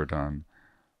expert on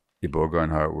iboga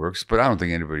and how it works, but I don't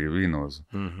think anybody really knows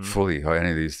fully how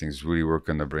any of these things really work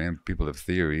in the brain. People have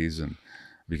theories, and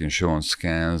we can show on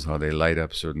scans how they light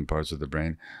up certain parts of the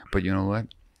brain. But you know what?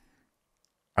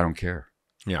 I don't care.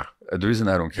 Yeah. The reason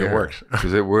I don't care, it works,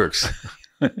 because it works.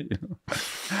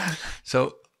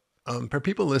 So for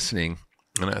people listening,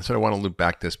 and I sort of want to loop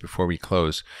back this before we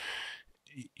close,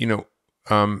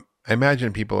 I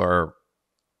imagine people are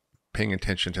paying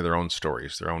attention to their own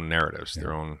stories, their own narratives,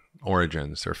 their own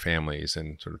origins, their families,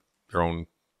 and sort of their own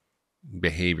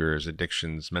behaviors,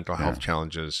 addictions, mental health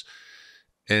challenges,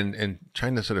 and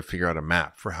trying to sort of figure out a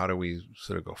map for how do we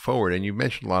sort of go forward. And you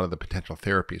mentioned a lot of the potential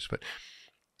therapies, but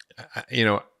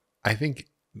I think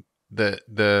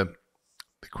the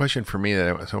question for me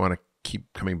that I want to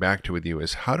keep coming back to with you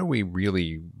is, how do we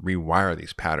really rewire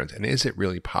these patterns? And is it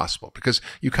really possible? Because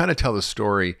you kind of tell the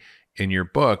story in your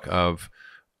book of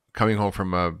coming home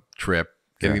from a trip,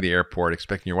 getting to the airport,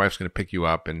 expecting your wife's going to pick you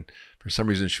up, and for some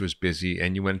reason she was busy,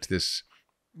 and you went into this,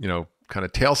 kind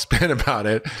of tailspin about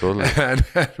it. Totally. And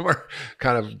we're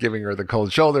kind of giving her the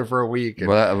cold shoulder for a week. And,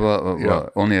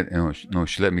 no,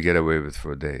 she let me get away with it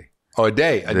for a day. Oh, a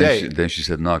day. Then she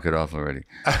said, knock it off already.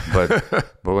 But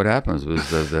what happens was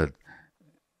that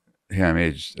here I'm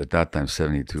aged, at that time,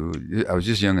 72. I was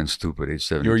just young and stupid, age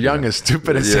 72. You were young and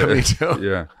stupid at 72.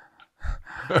 Yeah.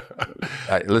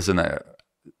 Listen,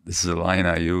 this is a line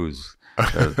I use.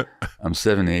 I'm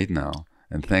 78 now,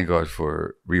 and thank God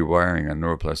for rewiring and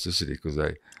neuroplasticity, because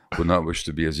I would not wish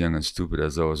to be as young and stupid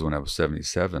as I was when I was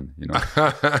 77.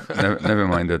 Never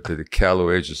mind that the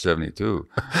callow age of 72.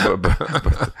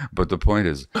 But the point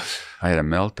is, I had a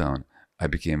meltdown. I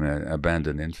became an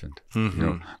abandoned infant.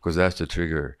 Because that's the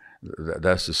trigger.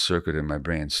 That's the circuit in my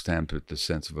brain stamped with the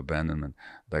sense of abandonment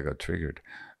that got triggered.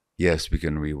 Yes, we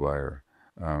can rewire.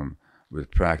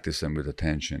 With practice and with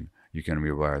attention, you can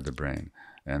rewire the brain.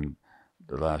 And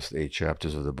the last 8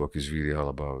 chapters of the book is really all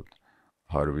about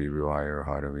how do we rewire,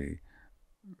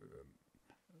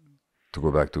 to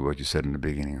go back to what you said in the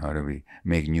beginning, how do we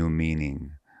make new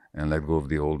meaning and let go of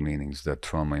the old meanings that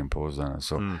trauma imposed on us.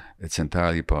 So it's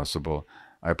entirely possible.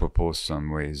 I proposed some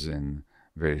ways in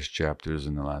various chapters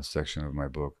in the last section of my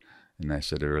book. And I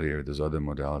said earlier, there's other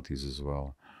modalities as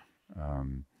well.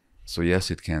 So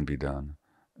yes, it can be done.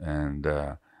 And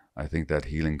I think that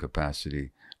healing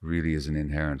capacity really is an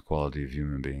inherent quality of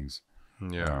human beings.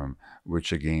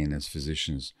 Which again, as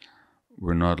physicians,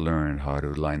 we're not learned how to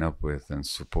line up with and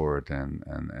support and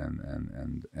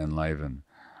enliven.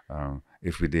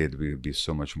 If we did, we would be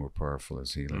so much more powerful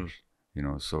as healers.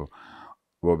 So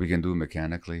what we can do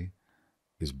mechanically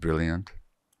is brilliant,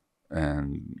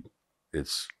 and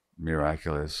it's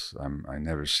miraculous. I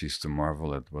never cease to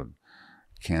marvel at what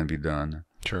can be done.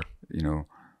 Sure.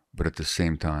 But at the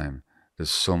same time,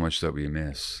 there's so much that we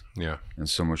miss. And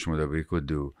so much more that we could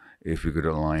do if we could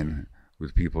align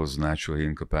with people's natural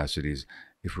healing capacities,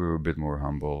 if we were a bit more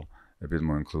humble, a bit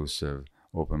more inclusive,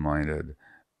 open-minded,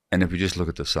 and if we just look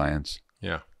at the science.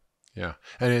 Yeah.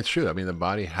 And it's true. I mean, the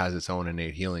body has its own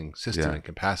innate healing system and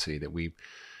capacity that we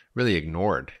really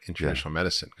ignored in traditional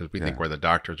medicine, because we think we're the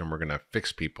doctors and we're going to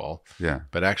fix people.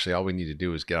 But actually, all we need to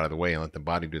do is get out of the way and let the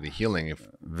body do the healing.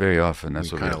 Very often,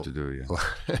 that's what we have to do.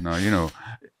 Now,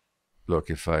 look,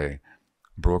 if I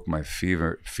broke my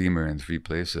femur in 3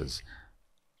 places,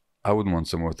 I wouldn't want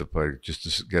some orthopedic just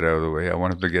to get out of the way. I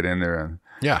want him to get in there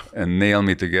and nail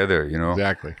me together,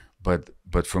 Exactly.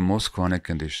 But for most chronic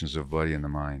conditions of body and the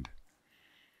mind,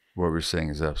 what we're saying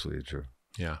is absolutely true.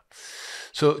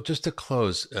 So just to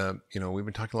close, we've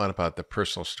been talking a lot about the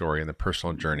personal story and the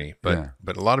personal journey, but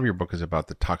a lot of your book is about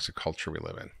the toxic culture we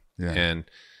live in,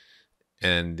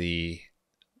 and the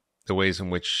ways in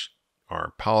which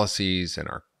our policies and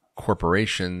our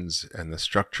corporations and the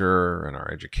structure and our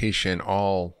education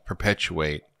all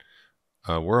perpetuate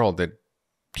a world that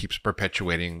keeps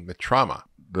perpetuating the trauma.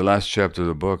 The last chapter of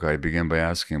the book, I begin by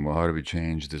asking, well, how do we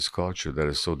change this culture that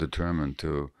is so determined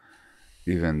to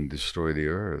even destroy the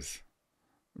earth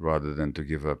rather than to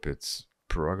give up its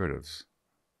prerogatives,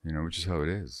 which is how it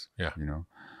is,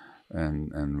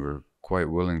 and we're quite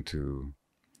willing to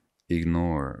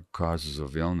ignore causes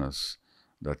of illness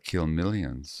that kill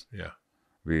millions.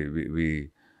 We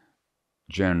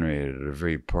generated a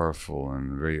very powerful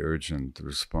and very urgent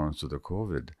response to the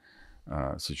COVID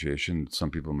situation.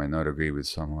 Some people might not agree with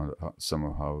some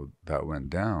of how that went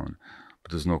down,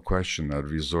 but there's no question that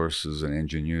resources and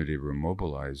ingenuity were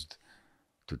mobilized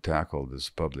to tackle this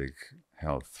public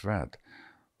health threat.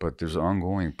 But there's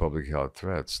ongoing public health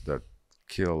threats that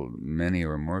kill many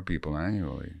or more people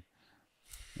annually.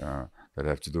 That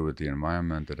have to do with the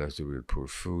environment, that has to do with poor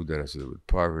food, that has to do with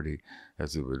poverty,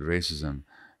 has to do with racism,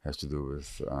 has to do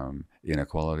with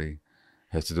inequality,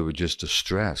 has to do with just the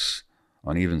stress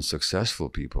on even successful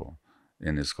people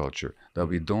in this culture that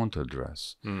we don't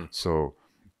address. So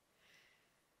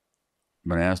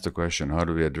when I ask the question, how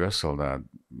do we address all that?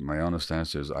 My honest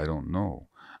answer is, I don't know.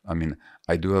 I mean,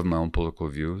 I do have my own political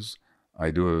views.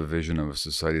 I do have a vision of a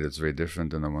society that's very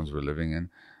different than the ones we're living in,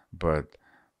 but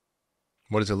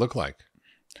what does it look like?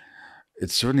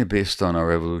 It's certainly based on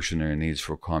our evolutionary needs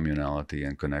for communality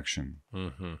and connection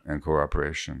and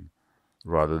cooperation,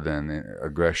 rather than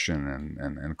aggression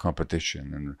and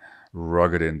competition and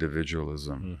rugged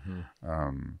individualism,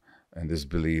 and this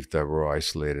belief that we're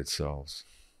isolated selves.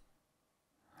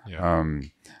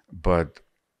 But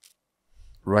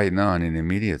right now, in an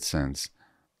immediate sense,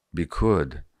 we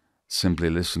could simply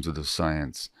listen to the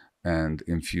science and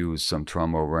infuse some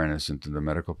trauma awareness into the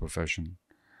medical profession,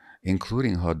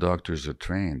 including how doctors are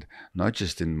trained, not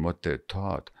just in what they're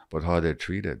taught, but how they're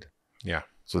treated.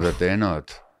 So that they're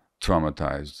not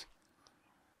traumatized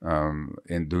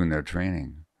in doing their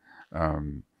training.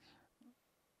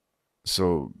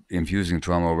 So infusing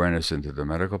trauma awareness into the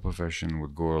medical profession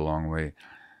would go a long way.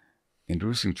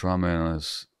 Introducing trauma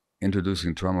awareness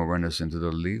into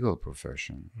the legal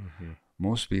profession.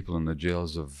 Most people in the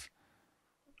jails of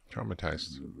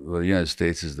Traumatized. Well, the United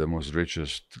States is the most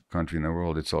richest country in the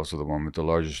world. It's also the one with the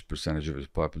largest percentage of its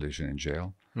population in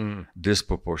jail.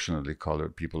 Disproportionately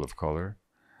colored people of color,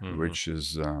 which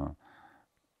is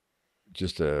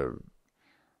just a,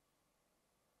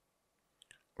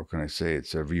 what can I say?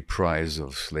 It's a reprise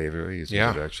of slavery, is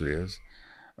what it actually is.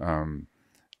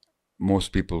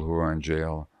 Most people who are in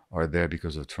jail are there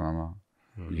because of trauma.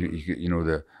 You know,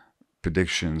 the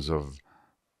predictions of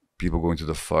people going to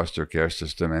the foster care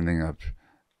system ending up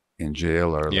in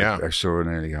jail are like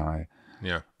extraordinarily high.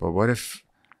 Yeah. But what if,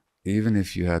 even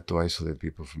if you had to isolate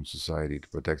people from society to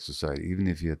protect society, even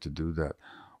if you had to do that,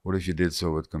 what if you did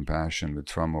so with compassion, with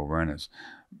trauma awareness?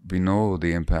 We know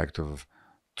the impact of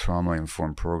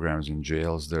trauma-informed programs in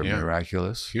jails. They're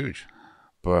miraculous. Huge.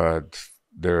 But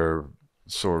they're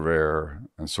so rare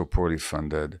and so poorly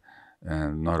funded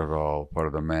and not at all part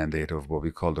of the mandate of what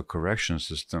we call the correction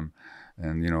system.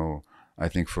 And, you know, I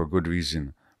think for good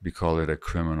reason, we call it a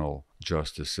criminal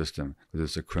justice system, because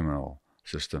it's a criminal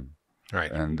system.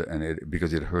 Right. And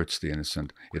because it hurts the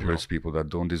innocent. It hurts people that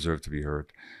don't deserve to be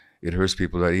hurt. It hurts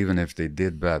people that even if they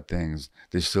did bad things,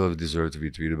 they still deserve to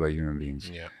be treated by human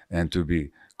beings and to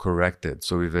be corrected.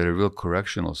 So we've had a real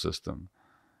correctional system.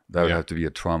 That would have to be a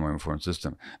trauma-informed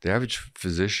system. The average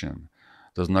physician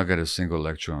does not get a single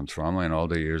lecture on trauma in all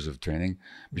their years of training,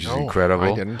 which is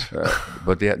incredible. I didn't.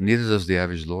 But neither does the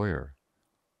average lawyer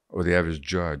or the average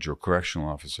judge or correctional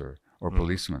officer or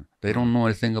policeman. They don't know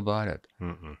anything about it,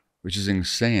 which is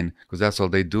insane, because that's all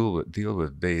they deal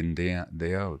with day in,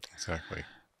 day out. Exactly.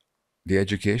 The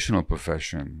educational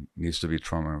profession needs to be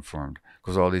trauma-informed,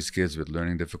 because all these kids with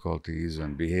learning difficulties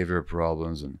and behavior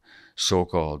problems and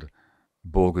so-called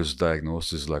bogus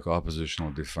diagnoses like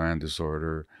oppositional defiant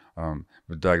disorder,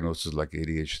 with diagnoses like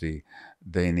ADHD,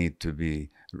 they need to be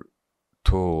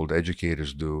told,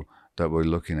 educators do, that what we're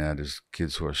looking at is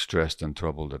kids who are stressed and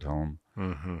troubled at home.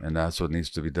 And that's what needs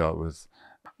to be dealt with.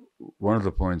 One of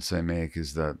the points I make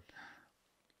is that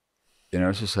in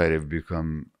our society we've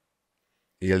become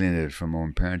alienated from our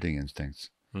own parenting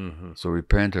instincts. So we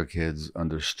parent our kids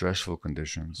under stressful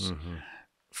conditions,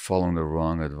 following the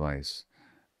wrong advice.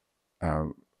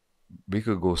 We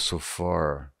could go so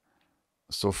far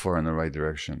in the right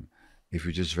direction if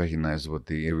we just recognize what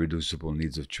the irreducible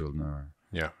needs of children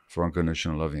are. For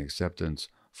unconditional loving acceptance,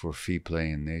 for free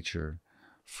play in nature,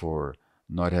 for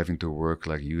not having to work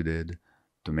like you did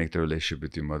to make the relationship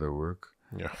with your mother work,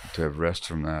 to have rest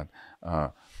from that,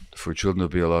 for children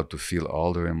to be allowed to feel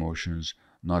all their emotions,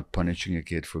 not punishing a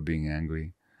kid for being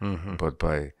angry, but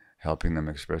by helping them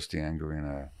express the anger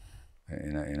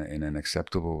in an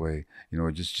acceptable way. You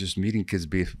know, just meeting kids'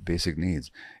 basic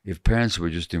needs. If parents were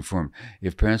just informed,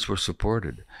 if parents were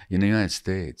supported. In the United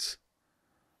States,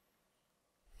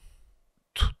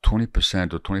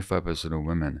 20% or 25% of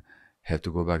women have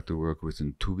to go back to work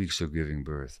within 2 weeks of giving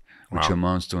birth, which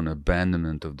amounts to an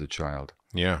abandonment of the child.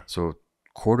 So a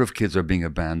quarter of kids are being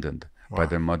abandoned by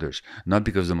their mothers, not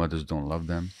because the mothers don't love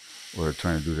them or are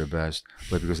trying to do their best,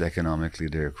 but because economically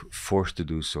they're forced to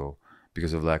do so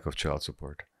because of lack of child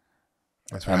support.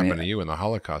 That's what happened to you in the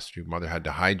Holocaust. Your mother had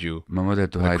to hide you. My mother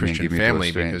had to hide me and give me to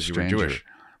a because you were Jewish.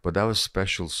 But that was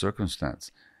special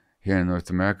circumstance. Here in North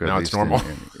America, now it's normal.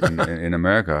 in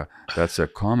America, that's a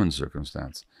common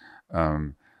circumstance.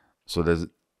 So there's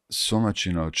so much,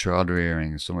 you know, child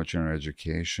rearing, so much in our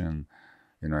education,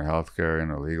 in our healthcare,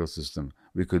 in our legal system,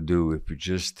 we could do if we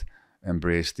just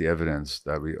embrace the evidence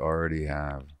that we already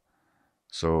have.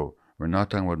 So we're not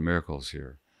talking about miracles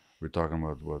here. We're talking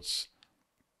about what's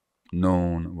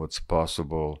known, what's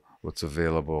possible, what's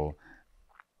available,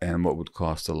 and what would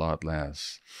cost a lot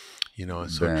less. You know,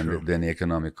 it's so true. Than the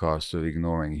economic cost of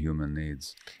ignoring human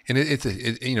needs. And it's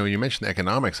you know, you mentioned the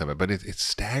economics of it, but it's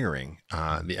staggering,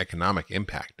 the economic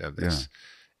impact of this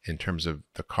in terms of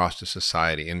the cost to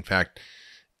society. In fact,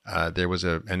 there was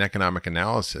an economic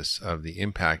analysis of the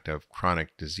impact of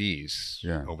chronic disease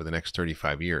over the next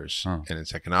 35 years and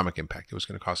its economic impact. It was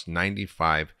going to cost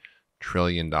 $95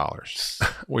 trillion,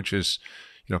 which is,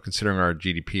 you know, considering our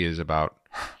GDP is about,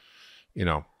 you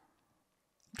know,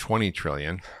 20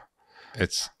 trillion.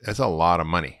 That's a lot of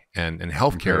money, and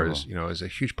healthcare is, you know, is a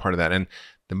huge part of that. And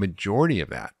the majority of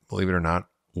that, believe it or not,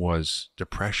 was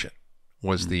depression,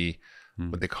 was the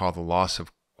what they call the loss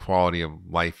of quality of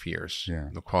life years,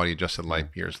 the quality adjusted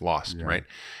life years lost, right?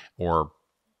 Or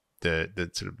the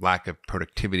sort of lack of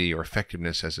productivity or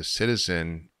effectiveness as a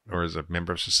citizen or as a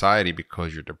member of society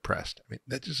because you're depressed. I mean,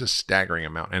 that's just a staggering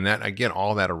amount. And that, again,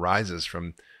 all that arises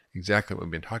from exactly what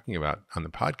we've been talking about on the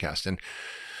podcast. And,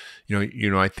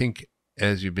 you know, I think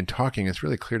as you've been talking, it's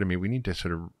really clear to me we need to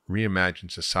sort of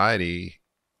reimagine society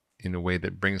in a way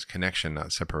that brings connection,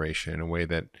 not separation, in a way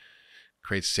that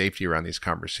creates safety around these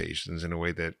conversations, in a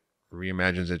way that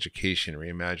reimagines education,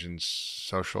 reimagines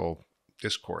social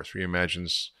discourse,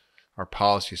 reimagines our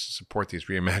policies to support these,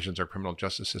 reimagines our criminal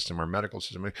justice system, our medical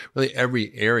system. Really,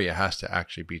 every area has to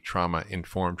actually be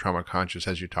trauma-informed, trauma-conscious,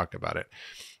 as you talked about it.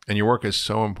 And your work is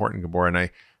so important, Gabor, and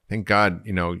I thank God,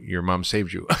 your mom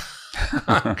saved you.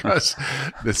 Because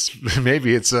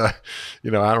maybe it's I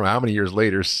don't know how many years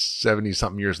later,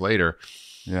 70-something years later.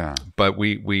 Yeah. But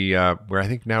we're, I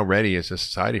think, now ready as a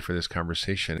society for this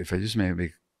conversation. If I just may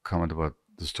make a comment about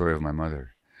the story of my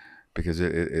mother, because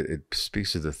it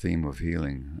speaks to the theme of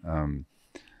healing.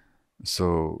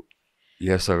 So,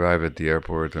 yes, I arrive at the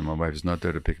airport and my wife's not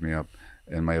there to pick me up,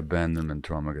 and my abandonment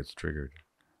trauma gets triggered.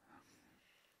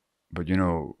 But as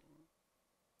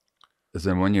a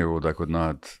 1-year-old, I could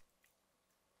not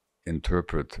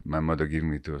interpret my mother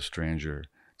giving me to a stranger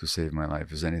to save my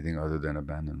life as anything other than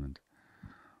abandonment.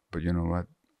 But you know what?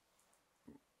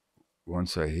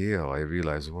 Once I heal, I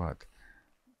realize what?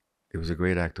 It was a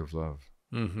great act of love.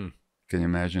 Mm-hmm. Can you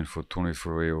imagine for a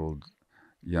 24-year-old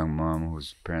young mom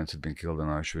whose parents had been killed in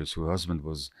Auschwitz, whose husband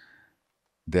was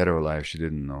dead or alive, she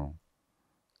didn't know,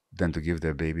 then to give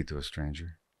their baby to a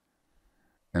stranger?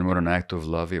 And what an act of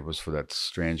love it was for that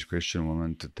strange Christian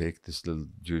woman to take this little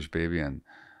Jewish baby and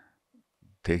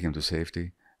take him to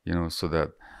safety, so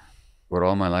that what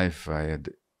all my life I had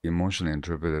emotionally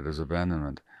interpreted as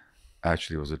abandonment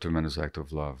actually was a tremendous act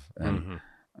of love. And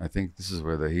I think this is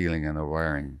where the healing and the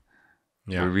wiring,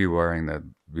 the rewiring that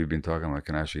we've been talking about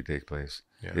can actually take place.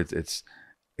 Yeah.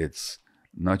 It's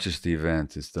not just the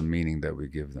event, it's the meaning that we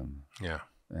give them. Yeah.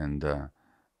 And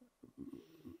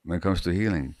when it comes to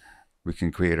healing, we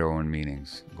can create our own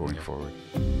meanings going forward.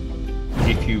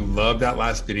 If you love that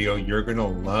last video, you're going to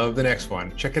love the next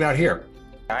one. Check it out here.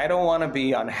 I don't want to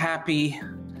be unhappy.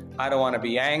 I don't want to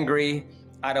be angry.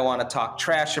 I don't want to talk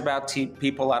trash about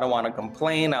people. I don't want to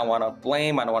complain. I want to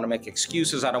blame. I don't want to make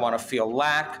excuses. I don't want to feel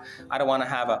lack. I don't want to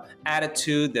have an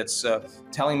attitude that's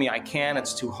telling me I can.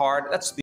 It's too hard. That's the